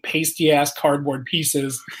make pasty-ass cardboard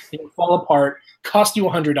pieces, they fall apart, cost you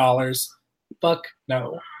 $100. Fuck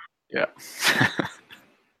no. Yeah.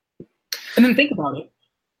 And then think about it.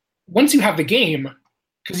 Once you have the game,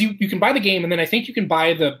 because you can buy the game, and then I think you can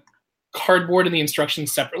buy the cardboard and the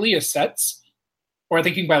instructions separately as sets, or I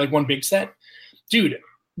think you can buy like one big set. Dude,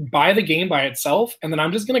 buy the game by itself, and then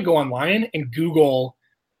I'm just going to go online and Google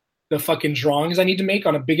the fucking drawings I need to make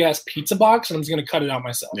on a big-ass pizza box, and I'm just going to cut it out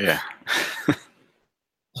myself. Yeah.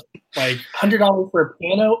 Like, $100 for a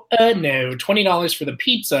piano? No. $20 for the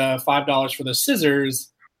pizza, $5 for the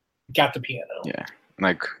scissors. Got the piano. Yeah.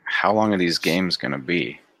 Like, how long are these games going to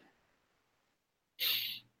be?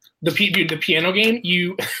 The piano game,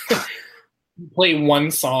 you play one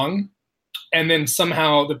song, and then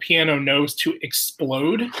somehow the piano knows to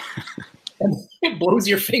explode and it blows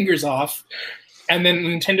your fingers off. And then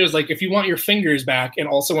Nintendo's like, if you want your fingers back and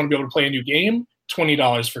also want to be able to play a new game,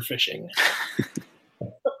 $20 for fishing.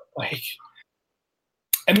 Like,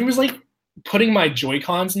 and it was like putting my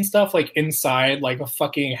Joy-Cons and stuff like inside like a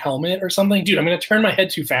fucking helmet or something. Dude, I'm going to turn my head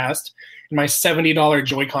too fast and my $70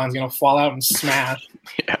 Joy-Con's going to fall out and smash.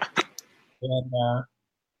 Yeah. And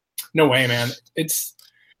no way, man. It's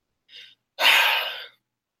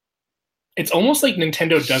almost like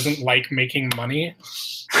Nintendo doesn't like making money.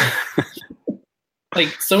 Like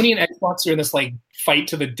Sony and Xbox are in this like fight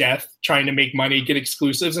to the death trying to make money, get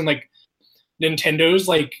exclusives, and like Nintendo's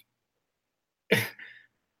like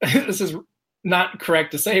this is not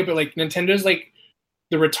correct to say, but like Nintendo's like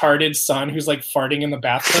the retarded son who's like farting in the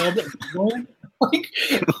bathtub. like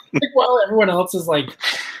while everyone else is like,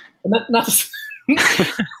 not to say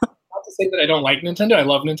that I don't like Nintendo. I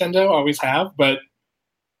love Nintendo, always have, but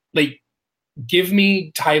like give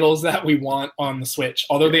me titles that we want on the Switch.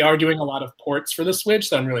 Although they are doing a lot of ports for the Switch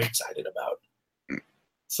that I'm really excited about.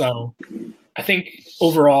 So I think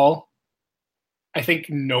overall, I think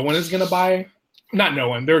no one is going to buy. Not no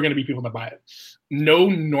one. There are going to be people that buy it. No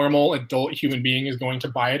normal adult human being is going to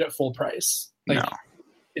buy it at full price. Like, no.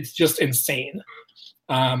 It's just insane.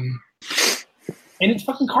 And it's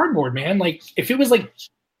fucking cardboard, man. Like, if it was like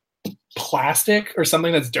plastic or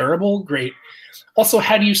something that's durable, great. Also,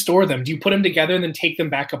 how do you store them? Do you put them together and then take them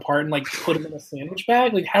back apart and like put them in a sandwich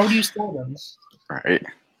bag? Like, how do you store them? Right.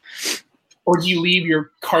 Or do you leave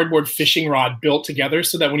your cardboard fishing rod built together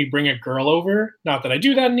so that when you bring a girl over, not that I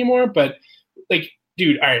do that anymore, but like,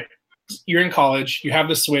 dude, all right, you're in college, you have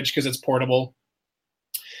the Switch because it's portable,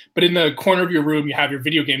 but in the corner of your room, you have your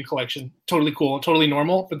video game collection. Totally cool, totally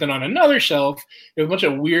normal. But then on another shelf, you have a bunch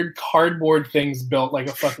of weird cardboard things built, like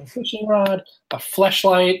a fucking fishing rod, a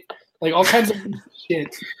fleshlight, like all kinds of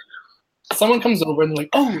shit. Someone comes over and they're like,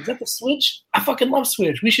 oh, is that the Switch? I fucking love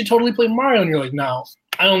Switch. We should totally play Mario. And you're like, no,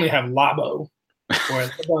 I only have Labo or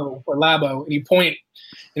Labo. And you point,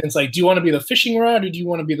 and it's like, do you want to be the fishing rod or do you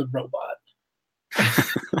want to be the robot?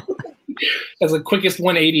 That's the quickest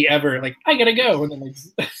 180 ever. Like, I gotta go. And then like,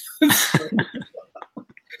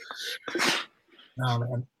 no,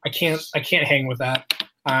 man, I can't hang with that.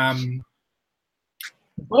 But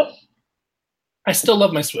I still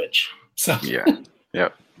love my Switch. So yeah,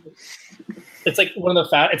 yep. It's like one of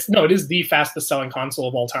the it is the fastest selling console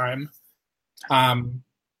of all time.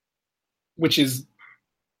 Which is,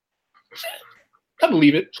 I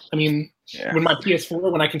believe it. I mean, yeah. When I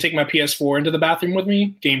can take my PS4 into the bathroom with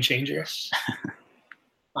me, game changer. So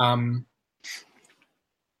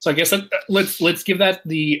I guess let's give that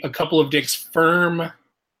a couple of dicks firm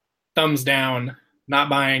thumbs down. Not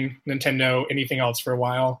buying Nintendo anything else for a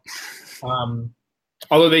while.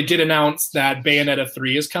 Although they did announce that Bayonetta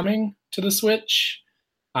 3 is coming to the Switch,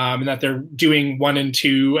 and that they're doing 1 and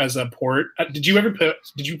 2 as a port. Did you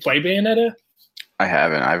play Bayonetta? I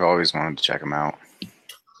haven't. I've always wanted to check them out.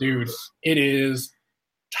 Dude, it is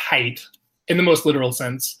tight in the most literal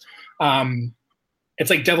sense. It's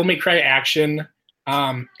like Devil May Cry action,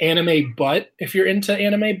 anime butt, if you're into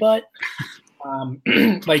anime butt.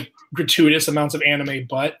 Like gratuitous amounts of anime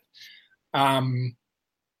butt. And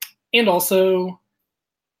also,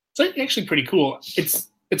 it's actually pretty cool. It's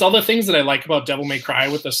all the things that I like about Devil May Cry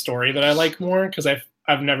with the story that I like more, because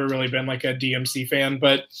I've never really been like a DMC fan,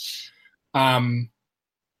 but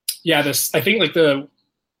yeah, I think like the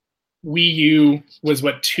Wii U was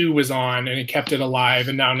what 2 was on, and it kept it alive,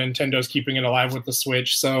 and now Nintendo's keeping it alive with the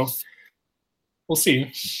Switch. So we'll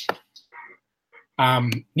see.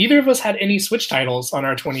 Neither of us had any Switch titles on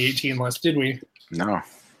our 2018 list, did we? No.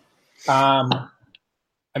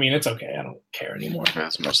 I mean, it's okay. I don't care anymore.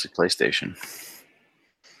 It's mostly PlayStation.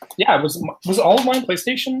 Yeah, it was all of mine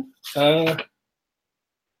PlayStation.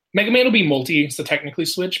 Mega Man will be multi, so technically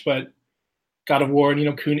Switch, but God of War, Ni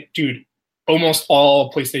no Kuni, dude, almost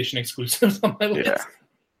all PlayStation exclusives on my list.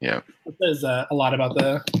 Yeah. There's a lot about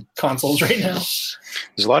the consoles right now.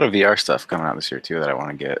 There's a lot of VR stuff coming out this year too that I want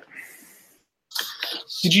to get.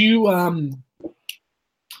 Did you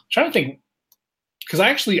trying to think, because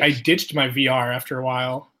I ditched my VR after a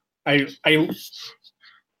while. I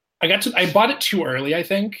bought it too early, I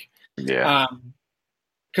think. Yeah.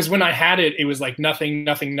 Because when I had it, it was like nothing,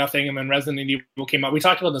 and then Resident Evil came out. We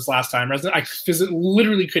talked about this last time. I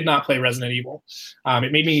literally could not play Resident Evil.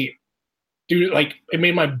 It made me it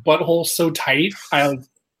made my butthole so tight.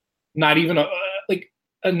 Not even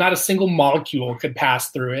not a single molecule could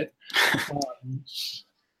pass through it.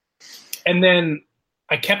 And then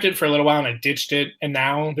I kept it for a little while and I ditched it, and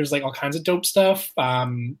now there's like all kinds of dope stuff.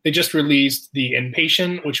 They just released the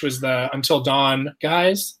Inpatient, which was the Until Dawn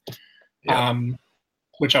guys,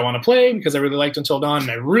 which I want to play because I really liked Until Dawn,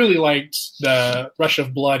 and I really liked the Rush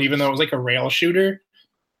of Blood, even though it was like a rail shooter.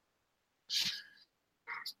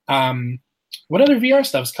 What other VR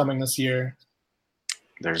stuff's coming this year?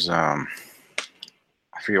 There's I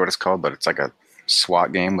forget what it's called, but it's like a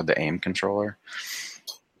SWAT game with the aim controller.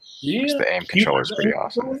 Yeah, the aim controller is pretty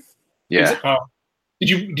awesome. Yeah. Did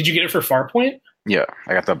you get it for Farpoint? Yeah,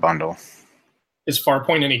 I got the bundle. Is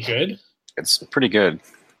Farpoint any good? It's pretty good.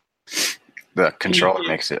 The controller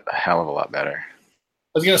makes it a hell of a lot better.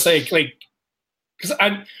 I was gonna say, like, because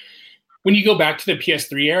when you go back to the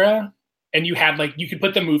PS3 era, and you had like you could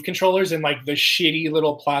put the Move controllers in like the shitty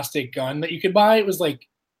little plastic gun that you could buy. It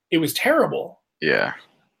was terrible. Yeah.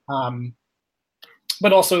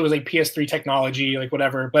 But also it was like PS3 technology, like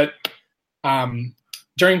whatever. But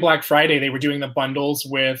during Black Friday, they were doing the bundles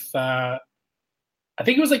with, I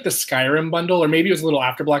think it was like the Skyrim bundle, or maybe it was a little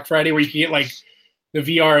after Black Friday, where you could get like the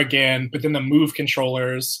VR again, but then the Move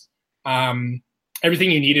controllers,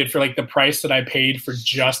 everything you needed for like the price that I paid for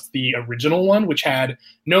just the original one, which had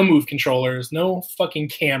no Move controllers, no fucking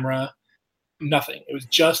camera, nothing. It was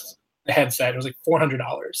just the headset. It was like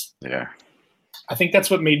 $400. Yeah. I think that's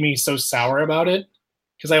what made me so sour about it,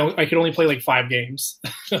 because I could only play like 5 games.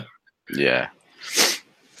 Yeah.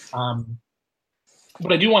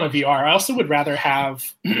 But I do want a VR. I also would rather have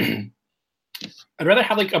I'd rather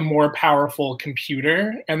have like a more powerful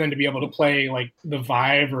computer, and then to be able to play like the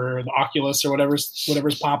Vive or the Oculus or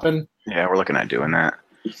whatever's popping. Yeah, we're looking at doing that.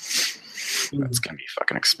 That's gonna be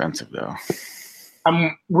fucking expensive though.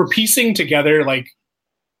 We're piecing together like,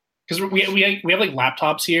 because we have like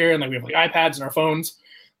laptops here, and like we have like iPads and our phones,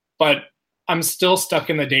 but I'm still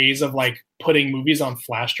stuck in the days of like putting movies on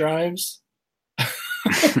flash drives.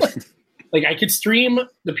 Like I could stream,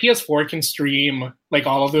 the PS4 can stream like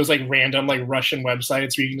all of those like random like Russian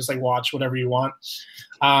websites where you can just like watch whatever you want.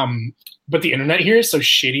 But the internet here is so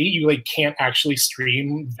shitty, you like can't actually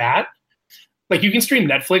stream that. Like you can stream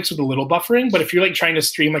Netflix with a little buffering, but if you're like trying to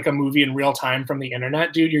stream like a movie in real time from the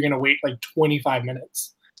internet, dude, you're gonna wait like 25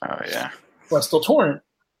 minutes. Oh yeah. Well, still torrent.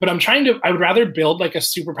 But I would rather build like a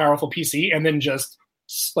super powerful PC and then just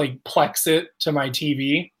like plex it to my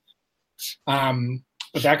TV.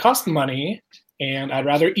 But that costs money, and I'd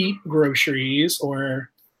rather eat groceries, or,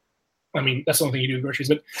 I mean, that's the only thing you do with groceries,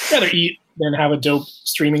 but I'd rather eat than have a dope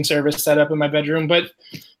streaming service set up in my bedroom. But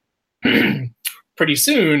pretty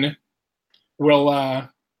soon, we'll,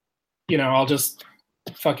 I'll just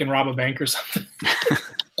fucking rob a bank or something.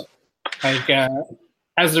 Like,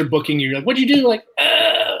 as they're booking you, you're like, what'd you do? Like,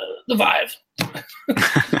 the Vive. Had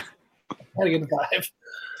to get the Vive.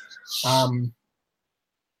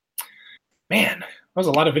 Man, that was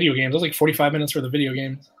a lot of video games. That was like 45 minutes worth of video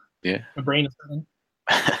games. Yeah. My brain is hurting.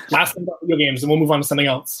 Last thing about video games, and we'll move on to something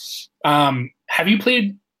else. Have you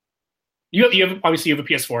played? You have obviously you have a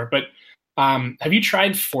PS4, but have you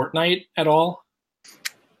tried Fortnite at all?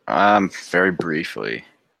 Very briefly.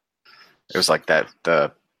 It was like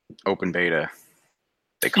the open beta.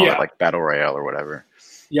 They call it like Battle Royale or whatever.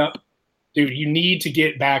 Yep. Dude, you need to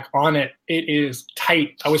get back on it. It is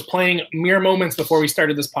tight. I was playing mere moments before we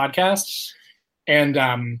started this podcast, and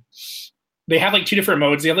they have like 2 different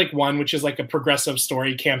modes. They have like one which is like a progressive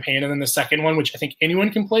story campaign, and then the second one, which I think anyone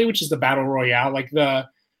can play, which is the Battle Royale, like the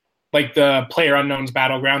PlayerUnknown's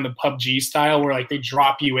Battleground, the PUBG style, where like they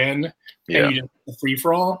drop you in and you just free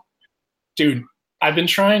for all. Dude, I've been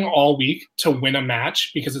trying all week to win a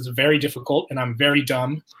match because it's very difficult and I'm very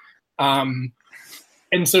dumb. And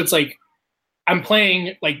so it's like, I'm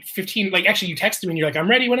playing like 15, like actually you texted me and you're like, I'm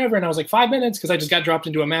ready whenever. And I was like 5 minutes because I just got dropped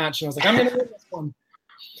into a match. And I was like, I'm going to win this one.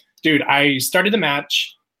 Dude, I started the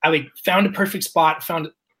match. I like found a perfect spot, found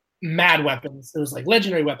mad weapons. There was like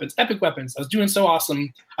legendary weapons, epic weapons. I was doing so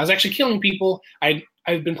awesome. I was actually killing people. I've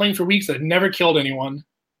been playing for weeks. I'd never killed anyone.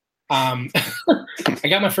 I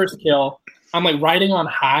got my first kill. I'm like riding on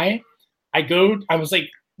high.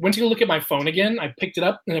 went to go look at my phone again. I picked it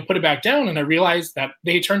up and I put it back down, and I realized that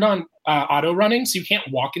they turned on auto running, so you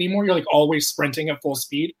can't walk anymore. You're like always sprinting at full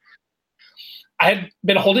speed. I had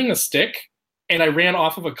been holding the stick, and I ran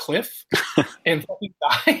off of a cliff and fucking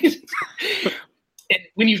died. And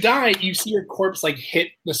when you die, you see your corpse like hit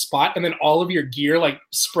the spot, and then all of your gear like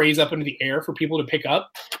sprays up into the air for people to pick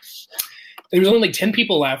up. There was only like 10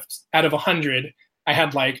 people left out of 100. I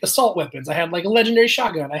had like assault weapons. I had like a legendary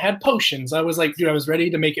shotgun. I had potions. I was like, dude, I was ready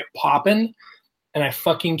to make it poppin', and I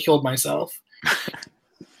fucking killed myself.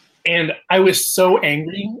 And I was so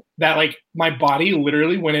angry that like my body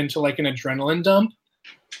literally went into like an adrenaline dump.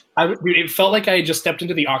 Dude, it felt like I had just stepped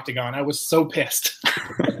into the octagon. I was so pissed.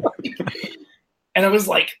 And I was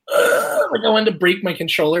like I wanted to break my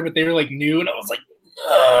controller, but they were like new, and I was like,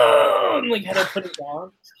 and like had to put it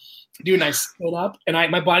down. Dude, and I stood up, and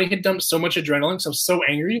my body had dumped so much adrenaline, so I was so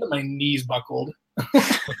angry that my knees buckled.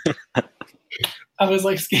 I was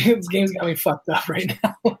like, this game's got me fucked up right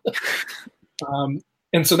now.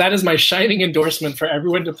 And so that is my shining endorsement for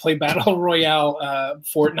everyone to play Battle Royale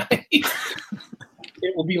Fortnite.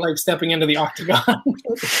 It will be like stepping into the octagon.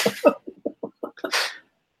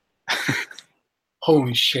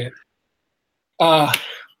 Holy shit. And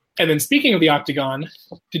then speaking of the octagon,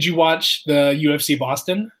 did you watch the UFC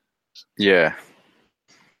Boston? Yeah.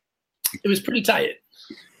 It was pretty tight.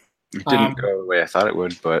 It didn't go the way I thought it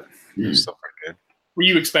would, but it was still pretty good. Were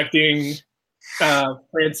you expecting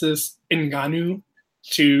Francis Ngannou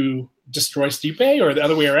to destroy Stipe, or the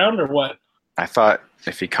other way around, or what? I thought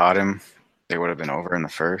if he caught him, they would have been over in the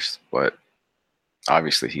first, but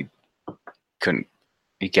obviously he couldn't.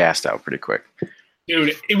 He gassed out pretty quick.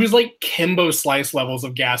 Dude, it was like Kimbo Slice levels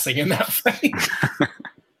of gassing in that fight.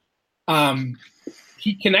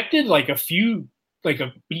 He connected like he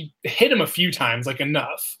hit him a few times, like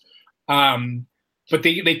enough. But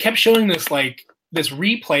they kept showing this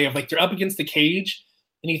replay of like they're up against the cage,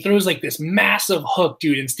 and he throws like this massive hook,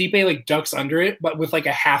 dude, and Stipe like ducks under it, but with like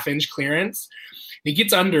a 1/2-inch clearance. He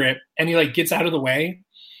gets under it, and he like gets out of the way,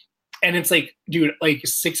 and it's like, dude, like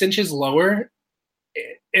 6 inches lower.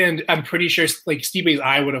 And I'm pretty sure like Stipe's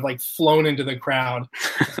eye would have like flown into the crowd.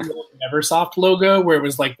 The Neversoft logo where it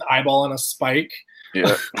was like the eyeball on a spike.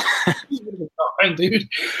 Yeah. Dude.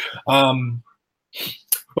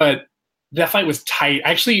 But that fight was tight.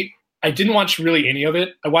 Actually, I didn't watch really any of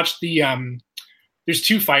it. I watched the there's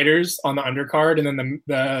 2 fighters on the undercard, and then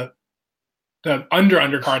the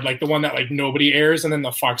undercard, like the one that like nobody airs, and then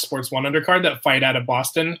the Fox Sports 1 undercard that fight out of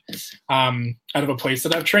Boston, out of a place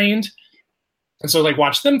that I've trained. And so like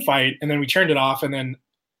watched them fight, and then we turned it off, and then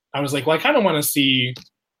I was like, well, I kind of want to see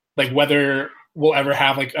like whether we'll ever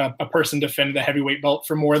have like a person defend the heavyweight belt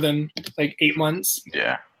for more than like 8 months.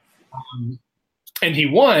 Yeah. And he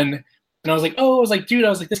won, and I was like, dude,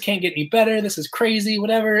 this can't get any better. This is crazy,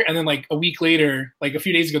 whatever. And then like a week later, like a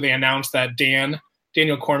few days ago, they announced that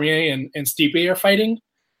Daniel Cormier and Stipe are fighting.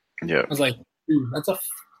 Yeah. I was like, dude, that's a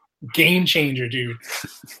game changer, dude.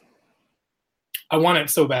 I want it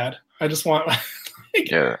so bad. I just want.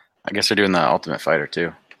 Yeah, I guess they're doing the Ultimate Fighter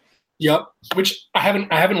too. Yep, which I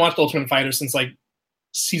haven't watched Ultimate Fighter since like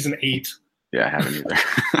season 8. Yeah, I haven't either.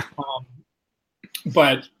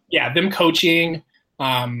 But yeah, them coaching.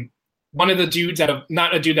 One of the dudes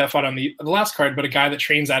not a dude that fought on the last card, but a guy that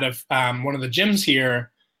trains out of one of the gyms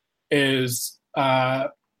here is going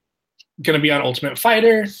to be on Ultimate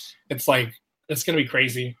Fighter. It's going to be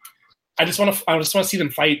crazy. I just want to see them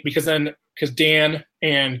fight because Dan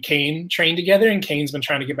and Kane trained together, and Kane's been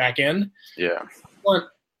trying to get back in. Yeah. But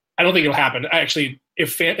I don't think it'll happen. Actually,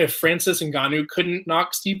 if Francis Ngannou couldn't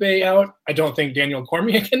knock Stipe out, I don't think Daniel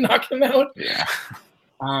Cormier can knock him out. Yeah.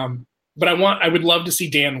 But I would love to see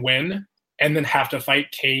Dan win and then have to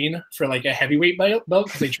fight Kane for like a heavyweight belt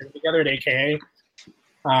because they trained together at AKA.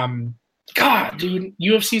 God, dude,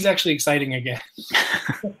 UFC is actually exciting again.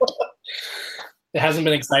 It hasn't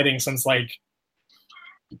been exciting since Conor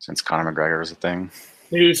McGregor was a thing.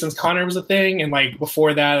 Dude, since Conor was a thing, and like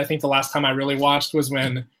before that, I think the last time I really watched was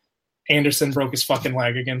when Anderson broke his fucking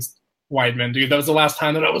leg against Weidman. Dude, that was the last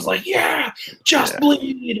time that I was like, yeah,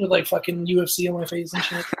 bleed with like fucking UFC on my face and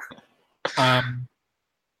shit.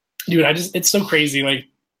 Dude, it's so crazy. Like,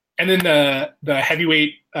 and then the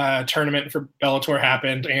heavyweight tournament for Bellator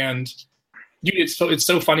happened, and dude, it's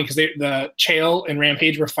so funny because the Chael and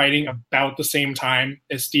Rampage were fighting about the same time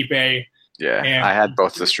as Stipe. Yeah, and I had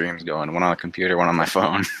both the streams going, one on the computer, one on my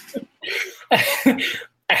phone. I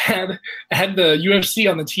had the UFC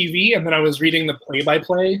on the TV, and then I was reading the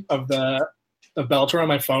play-by-play of Bellator on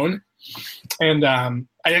my phone. And I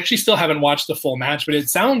actually still haven't watched the full match, but it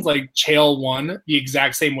sounds like Chael won the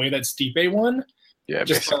exact same way that Stipe won. Yeah,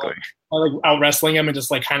 just basically. Like out wrestling him and just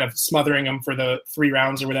like kind of smothering him for the 3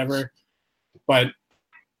 rounds or whatever. But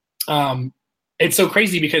it's so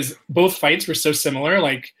crazy because both fights were so similar.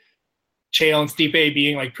 Like Chael and Stipe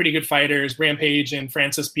being like pretty good fighters, Rampage and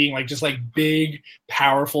Francis being like just like big,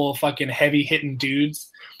 powerful, fucking heavy hitting dudes,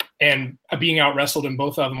 and being out wrestled in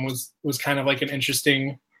both of them was kind of like an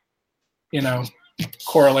interesting,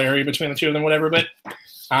 corollary between the two of them, whatever. But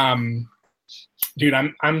dude,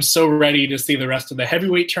 I'm so ready to see the rest of the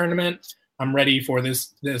heavyweight tournament. I'm ready for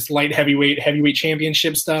this light heavyweight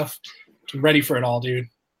championship stuff. I'm ready for it all, dude.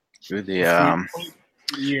 Dude,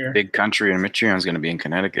 the big country in Michigan is going to be in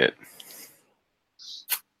Connecticut.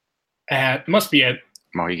 It must be it.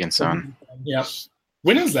 Mohegan Sun. Yep.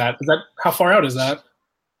 When is that? How far out is that?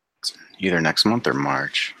 Either next month or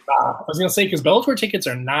March. I was gonna say because Bellator tickets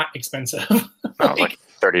are not expensive. Like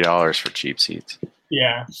 $30 for cheap seats.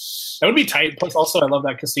 Yeah, that would be tight. Plus, also, I love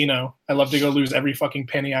that casino. I love to go lose every fucking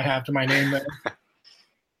penny I have to my name there.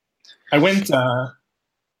 I went.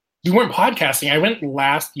 We weren't podcasting. I went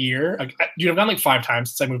last year. I've gone like 5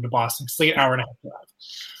 times since I moved to Boston. It's like an hour and a half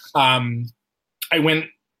drive. I went.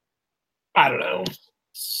 I don't know.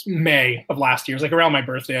 May of last year. It was like around my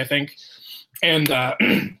birthday, I think. And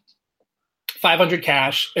 500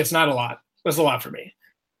 cash. It's not a lot. That's a lot for me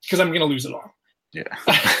because I'm gonna lose it all. Yeah.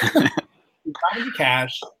 500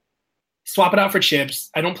 cash. Swap it out for chips.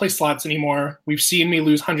 I don't play slots anymore. We've seen me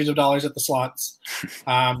lose hundreds of dollars at the slots.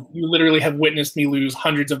 You literally have witnessed me lose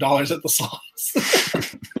hundreds of dollars at the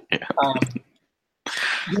slots. Yeah.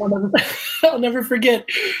 I'll never forget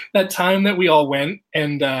that time that we all went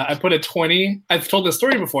and I put a 20. I've told this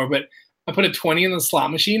story before, but I put a 20 in the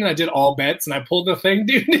slot machine and I did all bets and I pulled the thing,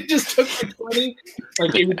 dude. It just took the 20.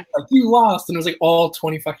 Like it was like you lost, and it was like all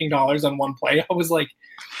 20 fucking dollars on one play. I was like,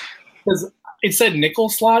 because it said nickel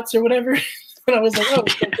slots or whatever, and I was like, oh,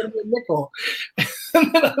 it's gonna be a nickel.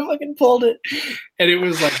 And then I fucking pulled it, and it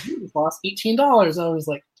was like you lost $18. I was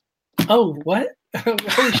like, oh, what?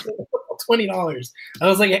 Holy shit, $20. I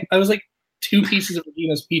was like 2 pieces of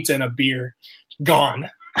Regina's pizza and a beer gone.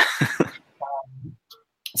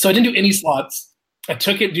 So I didn't do any slots. I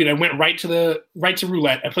took it, dude. I went right to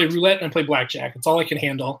roulette. I played roulette and I played blackjack. It's all I can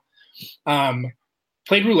handle.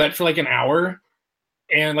 Played roulette for like an hour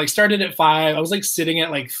and like started at 5. I was like sitting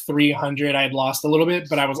at like 300. I had lost a little bit,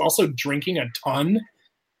 but I was also drinking a ton.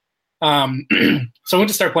 So I went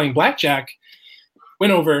to start playing blackjack,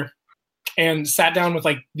 went over and sat down with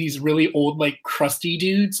like these really old, like crusty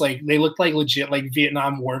dudes. Like they looked like legit, like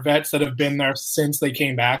Vietnam War vets that have been there since they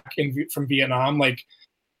came back from Vietnam. Like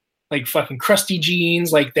fucking crusty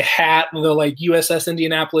jeans, like the hat, the like USS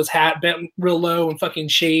Indianapolis hat bent real low and fucking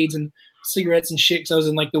shades and cigarettes and shit. Cause I was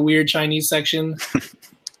in like the weird Chinese section.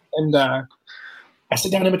 And I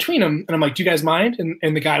sit down in between them and I'm like, do you guys mind?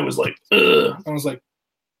 And the guy was like, ugh. I was like,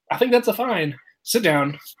 I think that's a fine. Sit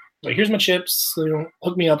down. Like, here's my chips. You know,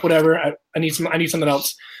 hook me up, whatever. I need something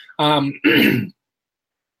else. And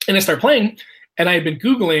I start playing and I had been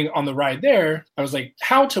Googling on the ride there. I was like,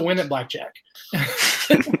 how to win at blackjack.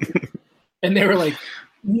 And they were like,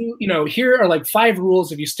 you know, here are like 5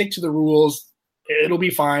 rules. If you stick to the rules, it'll be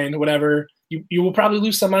fine, whatever. You will probably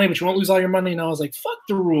lose some money, but you won't lose all your money. And I was like, fuck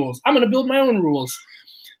the rules. I'm going to build my own rules.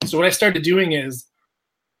 So what I started doing is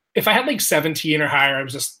if I had like 17 or higher, I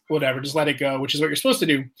was just whatever, just let it go, which is what you're supposed to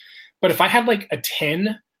do. But if I had like a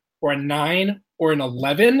 10 or a 9 or an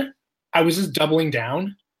 11, I was just doubling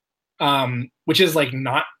down, which is like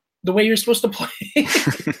not the way you're supposed to play.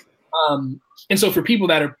 And so for people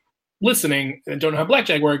that are listening and don't know how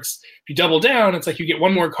blackjack works, if you double down, it's like you get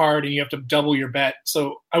one more card and you have to double your bet.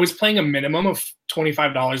 So I was playing a minimum of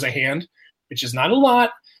 $25 a hand, which is not a lot,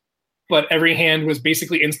 but every hand was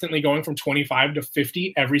basically instantly going from 25 to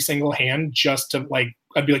 50 every single hand, just to like,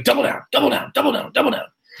 I'd be like, double down, double down, double down, double down.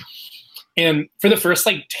 And for the first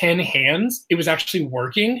like 10 hands, it was actually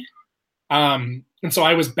working. And so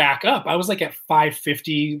I was back up. I was like at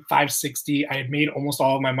 550, 560. I had made almost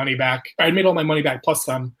all of my money back. I had made all my money back plus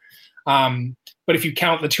some. But if you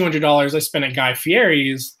count the $200 I spent at Guy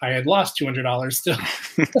Fieri's, I had lost $200 still.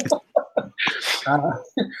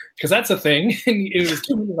 Because that's a thing. And it was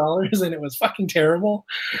 $200 and it was fucking terrible.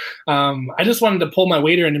 I just wanted to pull my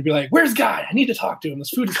waiter in and be like, where's Guy? I need to talk to him.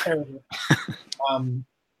 This food is terrible.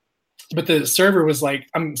 But the server was like,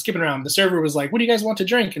 I'm skipping around. The server was like, what do you guys want to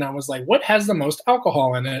drink? And I was like, what has the most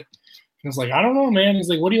alcohol in it? He was like, I don't know, man. He's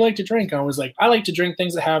like, what do you like to drink? And I was like, I like to drink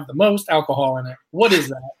things that have the most alcohol in it. What is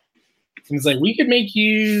that? And he's like, we could make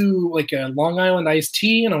you like a Long Island iced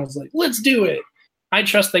tea. And I was like, let's do it. I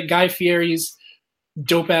trust that Guy Fieri's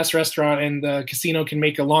dope-ass restaurant and the casino can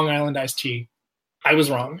make a Long Island iced tea. I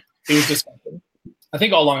was wrong. It was disgusting. I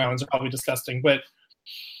think all Long Islands are probably disgusting. But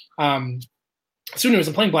soon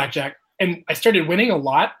I'm playing blackjack. And I started winning a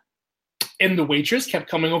lot. And the waitress kept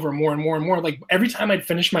coming over more and more and more. Like every time I'd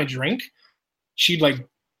finish my drink, she'd like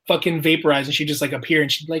fucking vaporize and she'd just like appear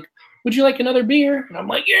and she'd like, would you like another beer? And I'm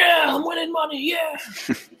like, yeah, I'm winning money. Yeah.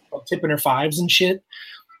 Like tipping her 5s and shit.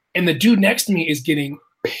 And the dude next to me is getting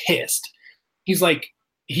pissed. He's like,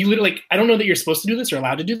 he literally, like, I don't know that you're supposed to do this or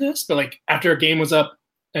allowed to do this, but like after a game was up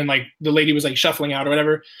and like the lady was like shuffling out or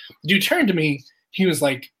whatever, the dude turned to me. He was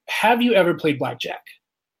like, have you ever played blackjack?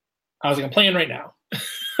 I was like, I'm playing right now.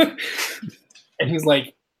 And he's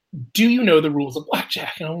like, do you know the rules of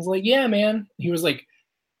blackjack? And I was like, yeah, man. He was like,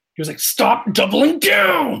 stop doubling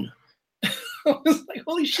down. I was like,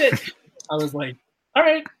 holy shit. I was like, all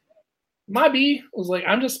right, my B. I was like,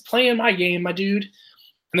 I'm just playing my game, my dude.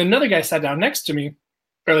 And then another guy sat down next to me,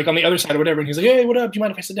 or like on the other side or whatever. And he's like, hey, what up? Do you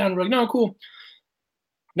mind if I sit down? And we're like, no, cool.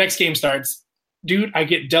 Next game starts. Dude, I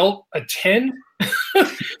get dealt a 10.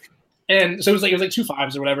 And so it was like 2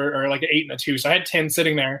 5s or whatever, or like an 8 and a 2. So I had 10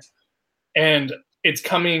 sitting there. And it's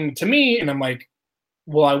coming to me, and I'm like,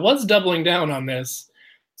 well, I was doubling down on this.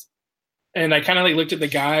 And I kind of like looked at the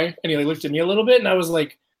guy, and he like looked at me a little bit, and I was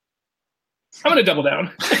like, I'm gonna double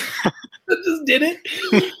down. I just did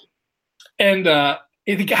it. And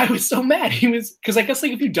the guy was so mad. He was, because I guess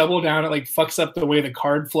like if you double down, it like fucks up the way the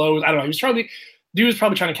card flows. I don't know. Dude was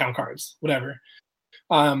probably trying to count cards, whatever.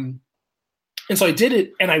 And so I did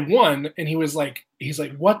it, and I won. And he's like,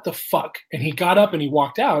 what the fuck? And he got up and he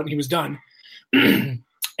walked out, and he was done. And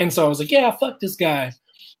so I was like, yeah, fuck this guy.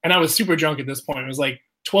 And I was super drunk at this point. It was like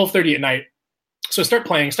 12:30 at night. So I start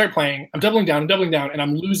playing. I'm doubling down, and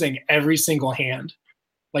I'm losing every single hand.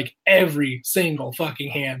 Like every single fucking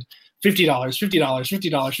hand. $50, $50,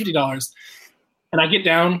 $50, $50. And I get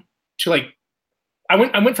down to like, I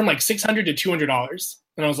went from like $600 to $200.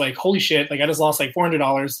 And I was like, holy shit, like I just lost like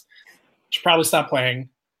 $400. Should probably stop playing.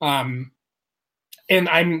 And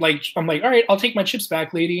I'm like, all right, I'll take my chips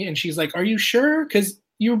back, lady. And she's like, are you sure? Because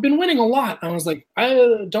you've been winning a lot. I was like,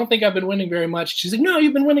 I don't think I've been winning very much. She's like, no,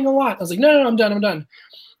 you've been winning a lot. I was like, no, I'm done.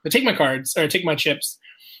 I take my cards, or I take my chips,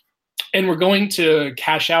 and we're going to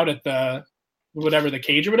cash out at the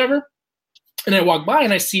cage or whatever. And I walk by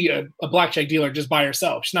and I see a blackjack dealer just by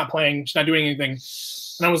herself. She's not playing. She's not doing anything.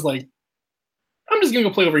 And I was like, I'm just going to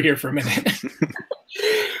go play over here for a minute.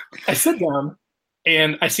 I sit down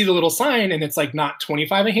and I see the little sign, and it's like not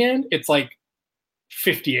 25 a hand. It's like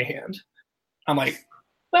 50 a hand. I'm like,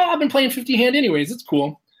 well, I've been playing 50 hand anyways. It's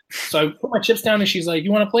cool. So I put my chips down, and she's like,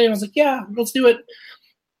 you want to play? And I was like, yeah, let's do it.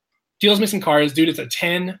 Deals me some cards. Dude, it's a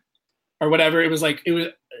 10 or whatever. It was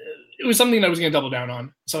something that I was going to double down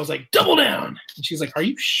on. So I was like, double down. And she's like, are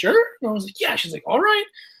you sure? And I was like, yeah. She's like, all right.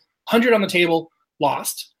 100 on the table,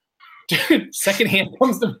 lost. Dude, second hand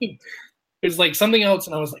comes to me. It was like something else.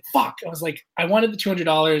 And I was like, fuck. I was like, I wanted the $200.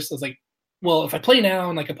 I was like, well, if I play now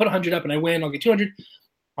and like I put 100 up and I win, I'll get 200.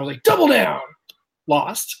 I was like, double down,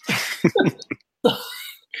 lost.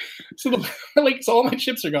 So all my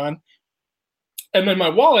chips are gone. And then my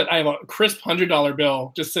wallet, I have a crisp $100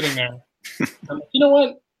 bill just sitting there. I'm like, you know what?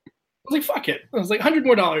 I was like, fuck it. I was like, $100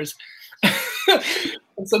 more.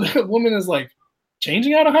 And so the woman is like,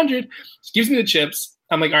 changing out 100. She gives me the chips.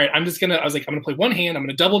 I'm like, all right, I'm going to play one hand. I'm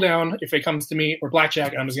going to double down if it comes to me, or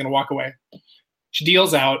blackjack, and I'm just going to walk away. She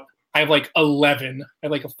deals out. I have like 11. I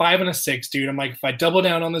have like a 5 and a 6, dude. I'm like, if I double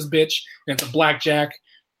down on this bitch and it's a blackjack,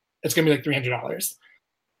 it's going to be like $300.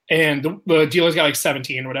 And the dealer's got like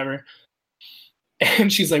 17 or whatever.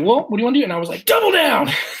 And she's like, well, what do you want to do? And I was like, double down.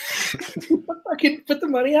 I can put the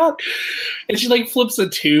money out. And she like flips a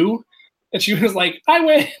 2. And she was like, I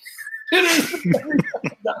win.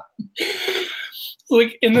 So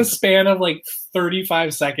like in the span of like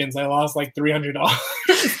 35 seconds, I lost like $300.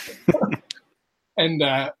 And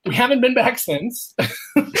we haven't been back since.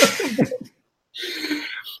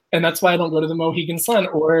 And that's why I don't go to the Mohegan Sun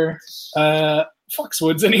or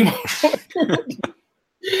Foxwoods anymore.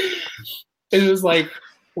 It was like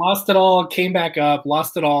lost it all, came back up,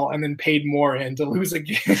 lost it all, and then paid more in to lose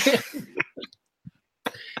again.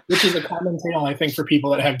 Which is a common tale, I think, for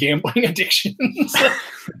people that have gambling addictions.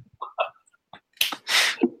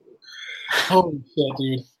 Holy shit,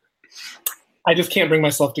 dude. I just can't bring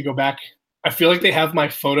myself to go back. I feel like they have my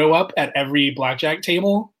photo up at every blackjack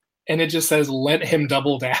table, and it just says, let him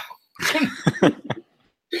double down. Or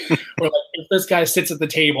like, if this guy sits at the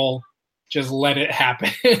table, just let it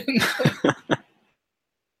happen.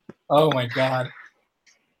 Oh my God.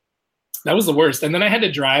 That was the worst. And then I had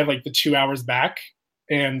to drive like the 2 hours back,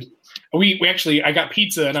 and we actually, I got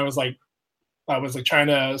pizza, and I was like trying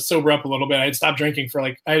to sober up a little bit. I had stopped drinking for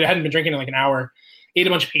I hadn't been drinking in like an hour, ate a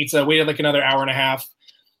bunch of pizza, waited like another hour and a half,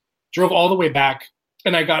 drove all the way back,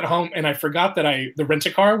 and I got home, and I forgot that the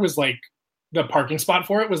rent-a-car was like, the parking spot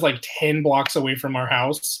for it was like 10 blocks away from our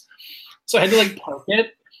house. So I had to like park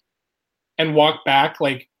it and walk back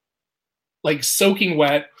like soaking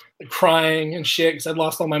wet, like crying and shit because I'd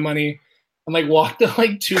lost all my money, and like walked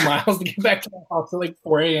like 2 miles to get back to my house at like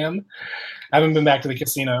 4 a.m. I haven't been back to the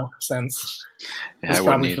casino since. Yeah, I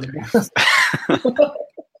wouldn't either.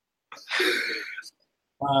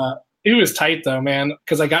 It was tight though, man,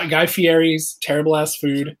 because I got Guy Fieri's terrible ass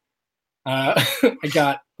food.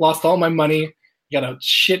 I lost all my money. Got a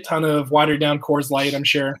shit ton of watered down Coors Light, I'm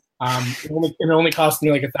sure. It only cost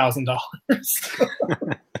me like $1,000.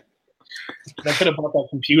 I could have bought that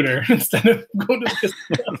computer instead of going to this.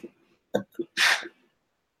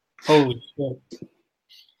 Holy shit.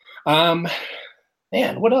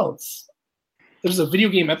 Man, what else? There's a video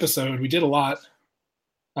game episode. We did a lot.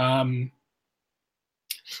 I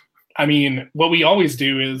mean, what we always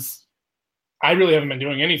do is, I really haven't been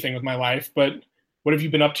doing anything with my life, but what have you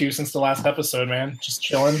been up to since the last episode, man? Just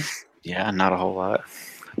chilling? Yeah, not a whole lot.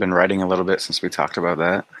 I've been writing a little bit since we talked about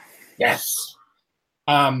that. Yes.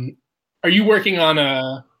 Are you working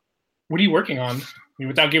on what are you working on? I mean,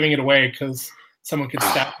 without giving it away, because someone could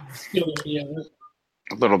steal the idea of it.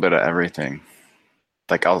 A little bit of everything.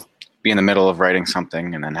 Like I'll be in the middle of writing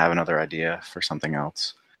something and then have another idea for something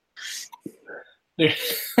else.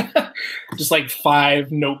 Just like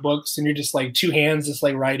 5 notebooks, and you're just like 2 hands, just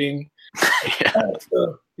like writing. Yeah.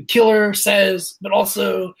 The killer says, but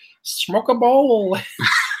also smoke a bowl.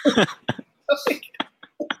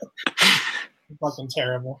 Fucking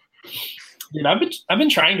terrible, dude. I've been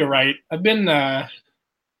trying to write. I've been,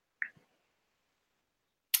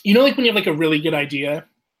 you know, like when you have like a really good idea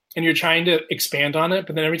and you're trying to expand on it,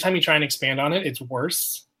 but then every time you try and expand on it, it's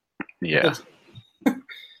worse. Yeah.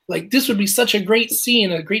 Like, this would be such a great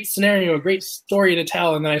scene, a great scenario, a great story to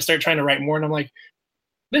tell. And then I start trying to write more, and I'm like,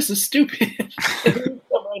 this is stupid.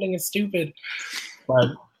 Writing is stupid. But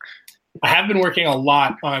I have been working a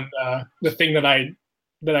lot on the thing that I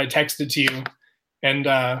texted to you.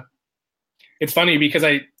 And it's funny because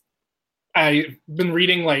I've been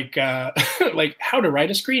reading like like how to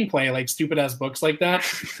write a screenplay, like stupid ass books like that.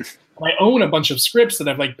 I own a bunch of scripts that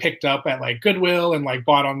I've like picked up at like Goodwill and like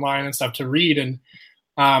bought online and stuff to read. And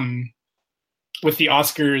with the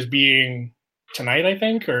Oscars being tonight, I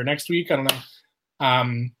think, or next week, I don't know.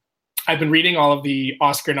 I've been reading all of the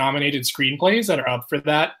Oscar nominated screenplays that are up for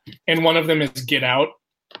that. And one of them is Get Out.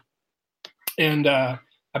 And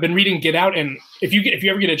I've been reading Get Out, and if you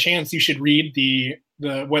ever get a chance, you should read the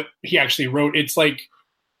what he actually wrote. It's like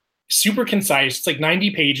super concise. It's like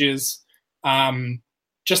 90 pages,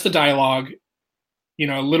 just the dialogue, you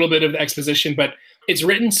know, a little bit of the exposition, but it's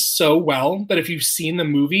written so well that if you've seen the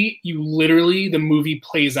movie, the movie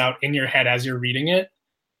plays out in your head as you're reading it.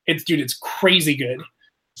 It's crazy good.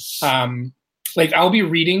 Like I'll be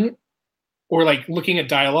reading or like looking at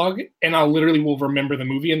dialogue, and I'll literally will remember the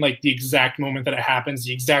movie and like the exact moment that it happens,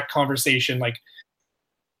 the exact conversation. Like,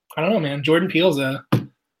 I don't know, man. Jordan Peele's a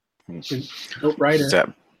dope writer. Is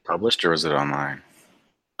that published or was it online?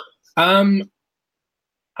 It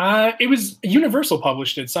was Universal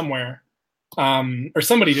published it somewhere, or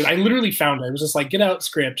somebody did. I literally found it. It was just like Get Out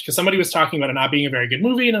script because somebody was talking about it not being a very good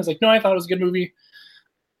movie, and I was like, no, I thought it was a good movie.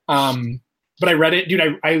 But I read it,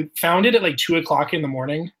 dude. I found it at like 2:00 in the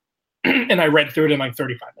morning. And I read through it in like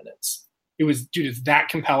 35 minutes. It's that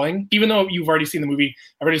compelling. Even though you've already seen the movie,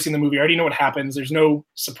 I've already seen the movie. I already know what happens. There's no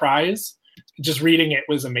surprise. Just reading it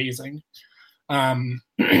was amazing. And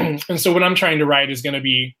so what I'm trying to write is going to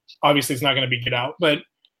be, obviously it's not going to be Get Out, but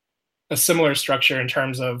a similar structure in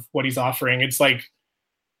terms of what he's offering. It's like,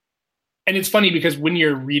 and it's funny because when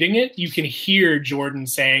you're reading it, you can hear Jordan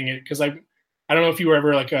saying it. Cause I don't know if you were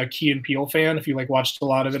ever like a Key and Peele fan, if you like watched a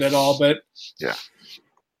lot of it at all, but yeah.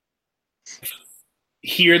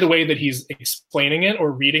 Hear the way that he's explaining it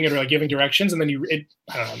or reading it or like giving directions, and then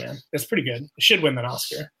I don't know, man. It's pretty good. It should win an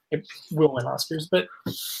Oscar. It will win Oscars, but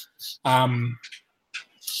yeah,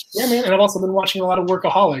 man. And I've also been watching a lot of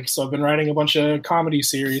Workaholics, so I've been writing a bunch of comedy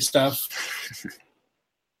series stuff.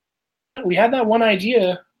 We had that one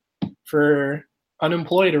idea for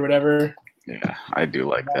Unemployed or whatever. Yeah, I do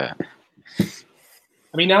like that.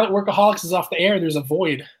 I mean, now that Workaholics is off the air, there's a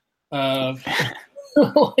void of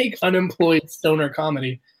like unemployed stoner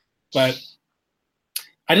comedy. But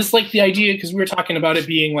I just like the idea because we were talking about it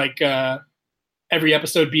being like every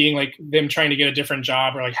episode being like them trying to get a different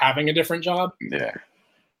job or like having a different job. Yeah.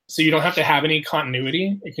 So you don't have to have any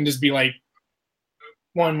continuity. It can just be like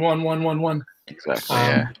 1, 1, 1, 1, 1. Exactly.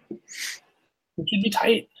 Yeah. Which would be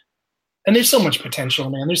tight. And there's so much potential,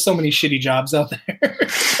 man. There's so many shitty jobs out there.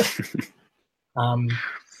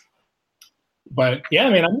 But yeah,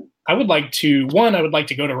 man, I would like to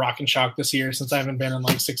go to Rock and Shock this year since I haven't been in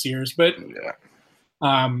like 6 years. But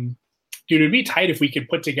yeah. Dude, it'd be tight if we could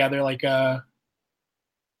put together like I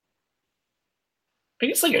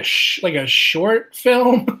guess like a short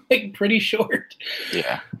film, like pretty short.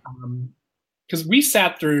 Yeah. Because we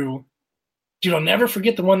sat through, dude, I'll never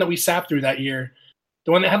forget the one that we sat through that year.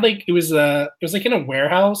 The one that had like it was like in a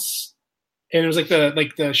warehouse, and it was like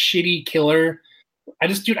the shitty killer. I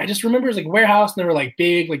just remember it was like warehouse, and there were like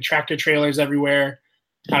big like tractor trailers everywhere.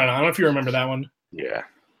 I don't know if you remember that one. Yeah.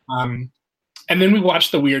 And then we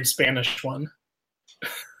watched the weird Spanish one.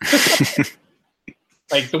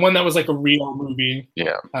 Like the one that was like a real movie.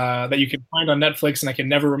 Yeah. That you can find on Netflix, and I can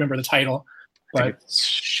never remember the title. I think But it's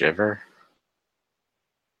Shiver.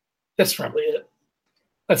 that's probably it.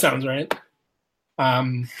 That sounds right. I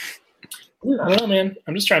don't know, man.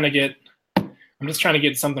 I'm just trying to get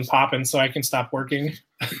something popping so I can stop working.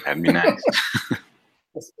 That'd be nice.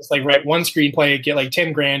 It's like write one screenplay, get like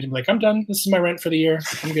 10 grand, and be like, I'm done. This is my rent for the year.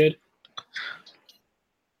 I'm good.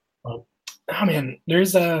 Oh man,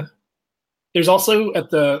 there's also at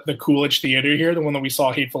the Coolidge Theater here, the one that we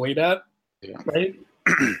saw Hateful Eight at, right?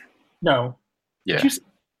 No. Yeah. I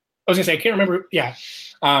was gonna say I can't remember. Yeah.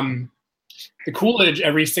 The Coolidge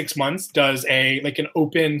every 6 months does an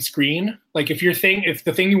open screen. Like if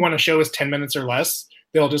the thing you want to show is 10 minutes or less,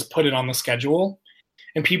 they'll just put it on the schedule.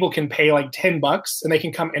 And people can pay like $10 and they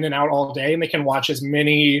can come in and out all day and they can watch as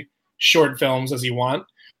many short films as you want.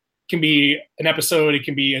 It can be an episode, it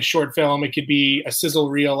can be a short film, it could be a sizzle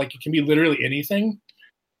reel, like it can be literally anything.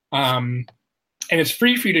 And it's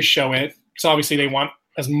free for you to show it. So obviously they want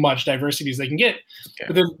as much diversity as they can get.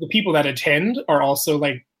 Okay. But the people that attend are also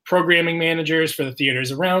like programming managers for the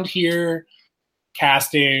theaters around here,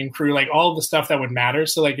 casting, crew, like all the stuff that would matter.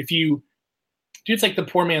 So like it's like the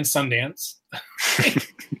poor man's Sundance.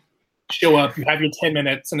 Show up, you have your 10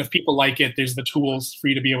 minutes, and if people like it, there's the tools for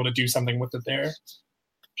you to be able to do something with it there,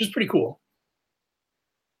 which is pretty cool.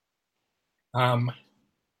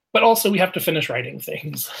 But also we have to finish writing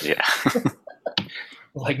things. Yeah.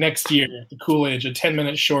 Like next year, the Coolidge, a 10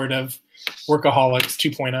 minutes short of Workaholics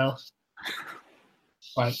 2.0.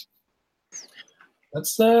 But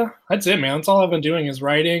that's it, man. That's all I've been doing is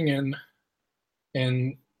writing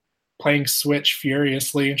and playing Switch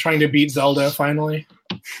furiously, trying to beat Zelda finally,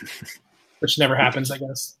 which never happens, I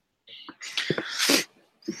guess.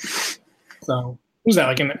 So, what was that,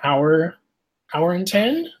 like an hour and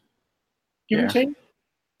 10? Give or take?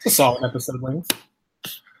 It's a solid episode length.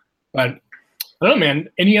 But I don't know, man.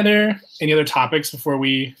 Any other topics before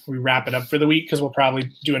we wrap it up for the week? Because we'll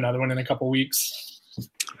probably do another one in a couple weeks.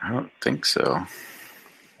 I don't think so.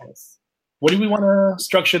 Nice. What do we want to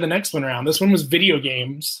structure the next one around? This one was video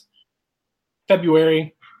games.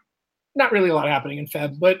 February, not really a lot happening in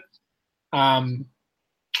Feb, but trying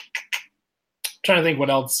to think what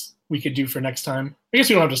else we could do for next time. I guess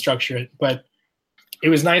we don't have to structure it, but it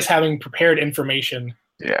was nice having prepared information.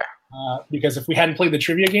 Yeah. Because if we hadn't played the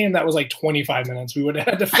trivia game, that was like 25 minutes. We would have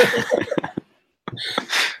had to fill.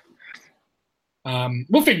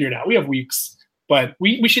 We'll figure it out. We have weeks, but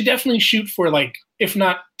we should definitely shoot for like, if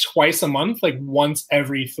not twice a month, like once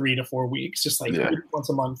every 3 to 4 weeks, just like once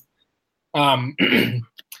a month. And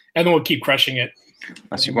then we'll keep crushing it.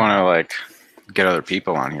 Unless you want to like get other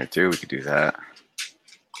people on here too, we could do that.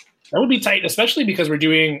 That would be tight, especially because we're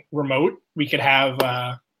doing remote. We could have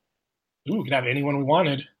we could have anyone we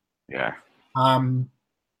wanted. Yeah.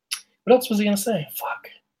 What else was he gonna say? Fuck.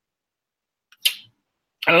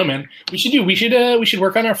 I don't know, man. We should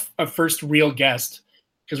work on our first real guest,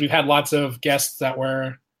 because we've had lots of guests that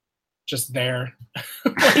were just there.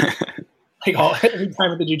 Like every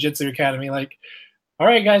time at the Jiu-Jitsu Academy, like, all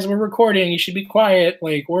right, guys, we're recording. You should be quiet.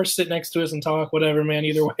 Like, or sit next to us and talk, whatever, man.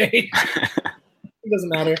 Either way, it doesn't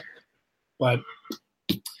matter. But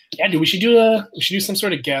yeah, dude, we should do some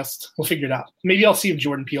sort of guest. We'll figure it out. Maybe I'll see if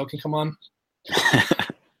Jordan Peele can come on.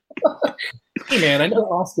 Hey, man, I know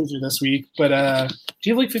Oscars are this week, but do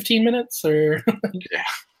you have like 15 minutes or? Yeah.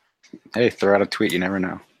 Hey, throw out a tweet. You never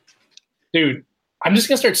know, dude. I'm just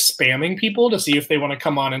going to start spamming people to see if they want to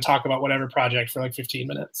come on and talk about whatever project for like 15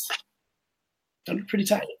 minutes. That'd be pretty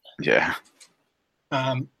tight. Yeah.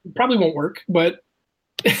 Probably won't work, but...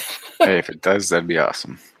 Hey, if it does, that'd be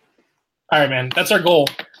awesome. All right, man. That's our goal.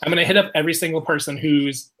 I'm going to hit up every single person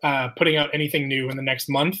who's putting out anything new in the next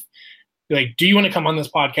month. Be like, do you want to come on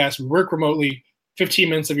this podcast? We work remotely, 15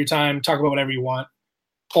 minutes of your time, talk about whatever you want.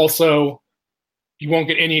 Also, you won't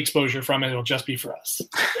get any exposure from it. It'll just be for us.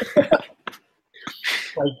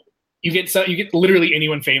 Like you get literally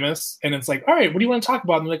anyone famous, and it's like, all right, what do you want to talk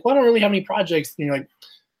about? And they're like, well, I don't really have any projects. And you're like,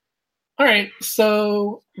 all right,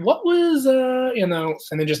 so what was and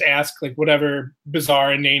then just ask like whatever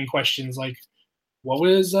bizarre, inane questions, like what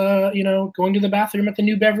was going to the bathroom at the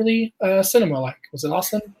New Beverly cinema like? Was it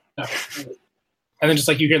awesome? No. And then just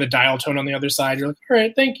like you hear the dial tone on the other side, you're like, all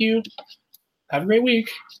right, thank you. Have a great week.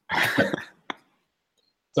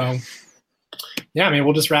 So yeah, I mean,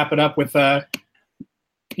 we'll just wrap it up with a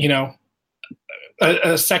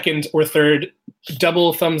second or third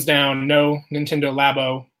double thumbs down, no Nintendo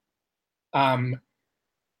Labo.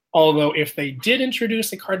 Although if they did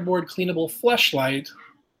introduce a cardboard cleanable fleshlight,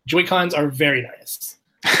 Joy-Cons are very nice.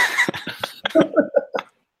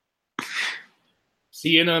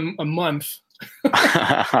 See you in a month.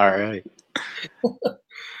 All right.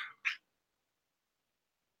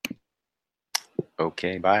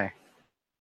 Okay, bye.